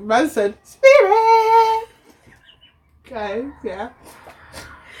joke. Man said, spirit! Guys, yeah.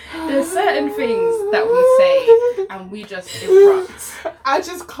 There's certain things that we say and we just erupt I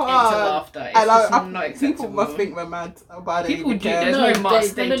just into can't. laughter. It's And just I, not acceptable. people must think we're mad about it. People even do. care. There's no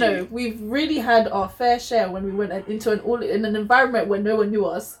must, no. thank you. We've really had our fair share when we went into in an environment where no one knew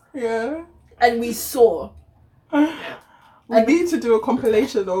us, Yeah. and we saw. We need to do a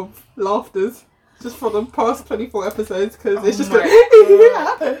compilation of laughters just for the past 24 episodes because it's just my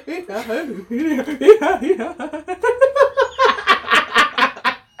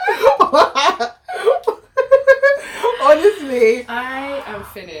Honestly, I am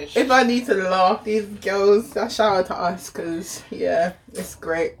finished. if I need to laugh, these girls, I shout out to us because, yeah, it's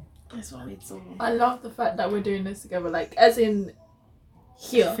great. That's what we do. I love the fact that we're doing this together, like as in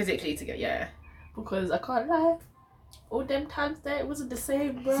here, Physically together, yeah. because I can't lie. All them times there, it wasn't the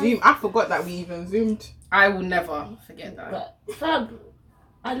same, bro. Zoom, I forgot that we even zoomed. I will never forget that. But fam,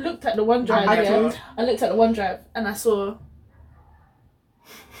 I looked at the OneDrive. I Yeah, never. I looked at the OneDrive and I saw.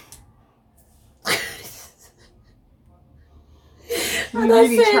 We And I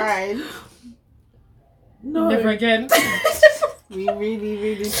really said, tried. No. Never again. We really,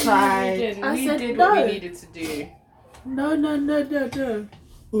 really We tried. did. I We said did no. what we needed to do. No.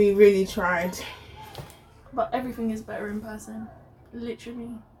 We really tried. But everything is better in person.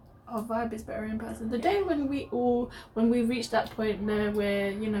 Literally. Our vibe is better in person. The day when we reach that point there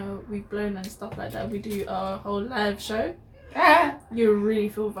where, you know, we've blown and stuff like that, we do our whole live show, you really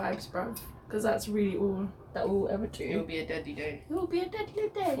feel vibes, bro. Because that's really all that we'll ever It will do. be a deadly day It will be a deadly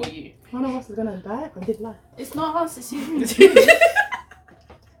for day. you. One of us is gonna die and did life. It's not us, it's you.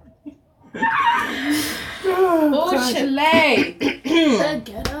 Oh, Chile. The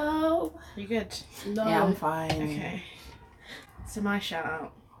ghetto. You good? No. Yeah, I'm fine. Okay. So my shout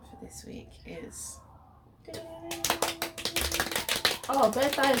out for this week is. Oh,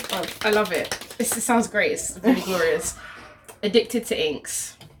 bad times, bro. I love it. It sounds great. It's really glorious. Addicted to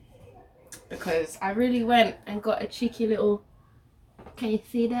inks. Because I really went and got a cheeky little. Can you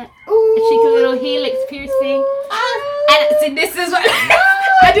see that? A cheeky little helix piercing. And see, this is what.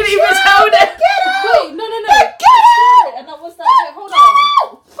 I didn't even tell them. Wait, no. Sorry, and I was like, wait, hold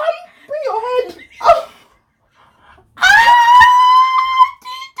on. Bring your head. Oh.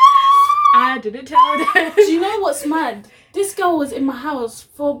 I didn't tell them. Do you know what's mad? This girl was in my house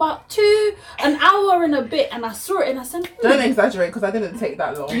for about an hour and a bit, and I saw it and I said, Don't exaggerate because I didn't take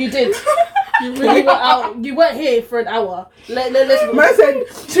that long. You did. You really were out. You weren't here for an hour. Let's Man said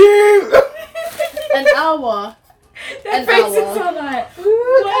 2. an hour. Their An faces hour. are like.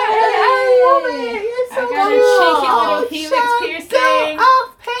 I got a cheeky little helix piercing.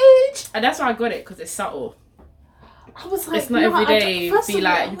 Up, Paige. And that's why I got it, because it's subtle. I was like, It's not no, every day first be of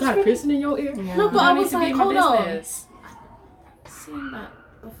all, like, I you was got a really- piercing in your ear? Yeah. No, but I You need was to be like, in my hold on. business. I've seen that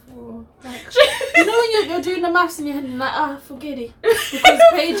before. Like, you know when you're doing the maths in your head and you're like, forget it. Because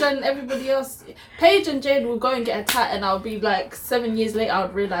Paige and everybody else, Paige and Jade will go and get a tat and I'll be like 7 years later I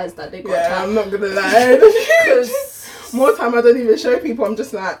would realise that they got a Yeah, tat. I'm not gonna lie. Because More time I don't even show people. I'm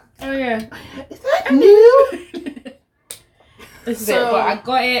just like, Oh, yeah. is that new? This is So- it. But I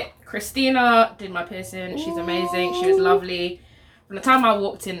got it. Christina did my piercing. She's amazing. She was lovely. From the time I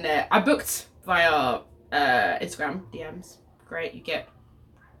walked in there, I booked via Instagram DMs. Great. You get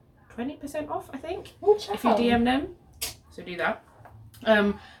 20% off, I think, if you DM them. So do that.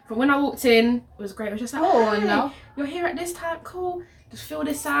 From when I walked in, it was great. It was just like, Oh, hey, and now? you're here at this time. Cool. Just fill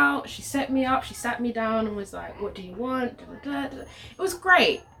this out. She set me up. She sat me down and was like, what do you want? Da, da, da, da. It was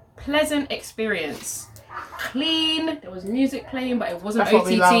great. Pleasant experience. Clean. There was music playing, but it wasn't That's what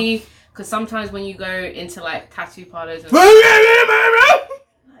we love. OTT. Because sometimes when you go into like tattoo parlors and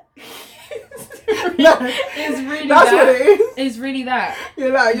it's really That's that. what it is. It's really that.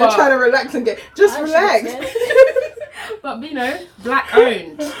 You're like, you're But- trying to relax and just I relax. should've But you know, black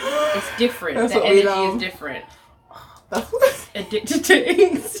owned. It's different. That's the what we energy love. is different. That's Addicted to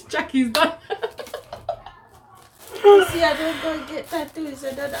things. Jackie's done. See, I don't go and get tattoos.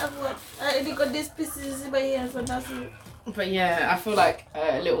 I don't have one. I only got these pieces in my hands, and that's it. But yeah, I feel like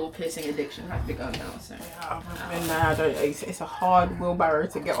a little piercing addiction has begun now. So I've been it's a hard wheelbarrow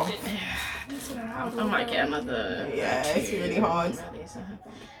to get off. I might get another. Yeah, it's really hard.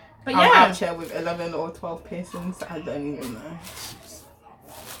 But I'm yeah, out here with 11 or 12 piercings. I don't even know.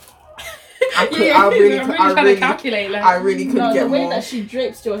 I really calculate. Like, I really could No, get the way more. that she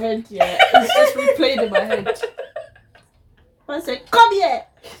drapes your head, yeah, it's just replayed in my head. I said, "Come here,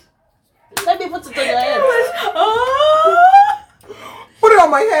 let me put it on your head. oh, Put it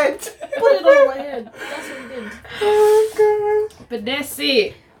on my head. Put it on my head." That's what we did. Oh god. but that's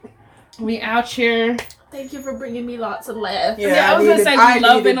it. We out here. Thank you for bringing me lots of laughs. Yeah, I was gonna say I we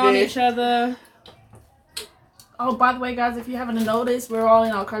loving needed on this. each other. Oh, by the way, guys, if you haven't noticed, we're all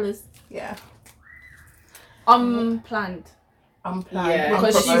in our colors. Yeah. Unplanned. Unplanned. Yeah.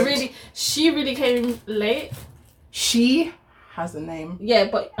 Because Unprovoked. she really came late. She has a name. Yeah,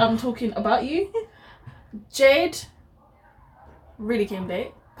 but I'm talking about you. Jade really came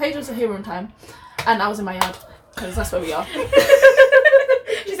late. Paige was here on time. And I was in my yard. Because that's where we are.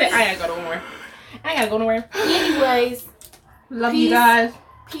 She said, I ain't gotta go nowhere. I ain't gotta go nowhere. Anyways, Love Peace. you guys.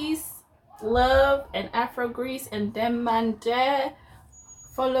 peace, love, and Afro Greece and them man there.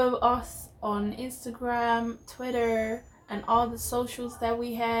 Follow us on Instagram, Twitter, and all the socials that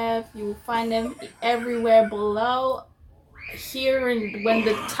we have. You will find them everywhere below. Here and when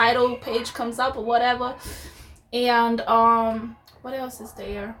the title page comes up or whatever. And what else is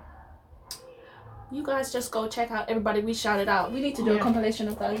there? You guys just go check out everybody we shouted out. We need to do a compilation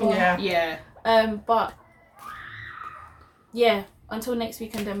of that as well. Yeah. Yeah. But yeah, until next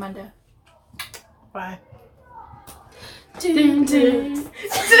weekend, then Monday. Bye.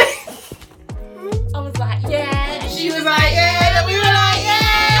 I was like, yeah. She was like,